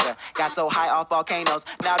like Gaza. Got so high off volcanoes.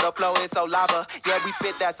 Now the flow is so lava. Yeah, we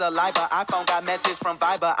spit that saliva. iPhone got message from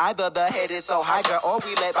Viber. Either the head is so hydra or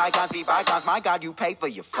we let bygones be bygones. My God, you pay for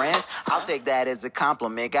your friends. I'll take that as a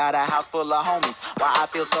compliment. Got a house full of homies. Why I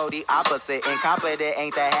feel so the opposite. Incompetent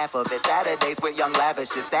ain't the half of it. Saturdays with young lavish.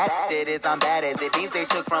 It's sad it is, I'm bad as it. These they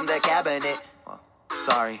took from the cabinet.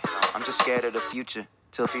 Sorry, I'm just scared of the future.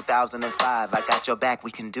 Till 2005, I got your back,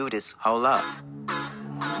 we can do this, hold up.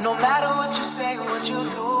 No matter what you say or what you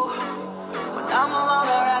do, when I'm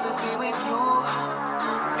alone, I'd rather be with you.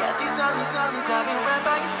 Got these songs, I'll be right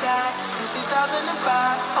by your side till 2005,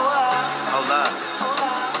 hold up. Hold up, hold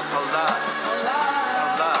up, hold up.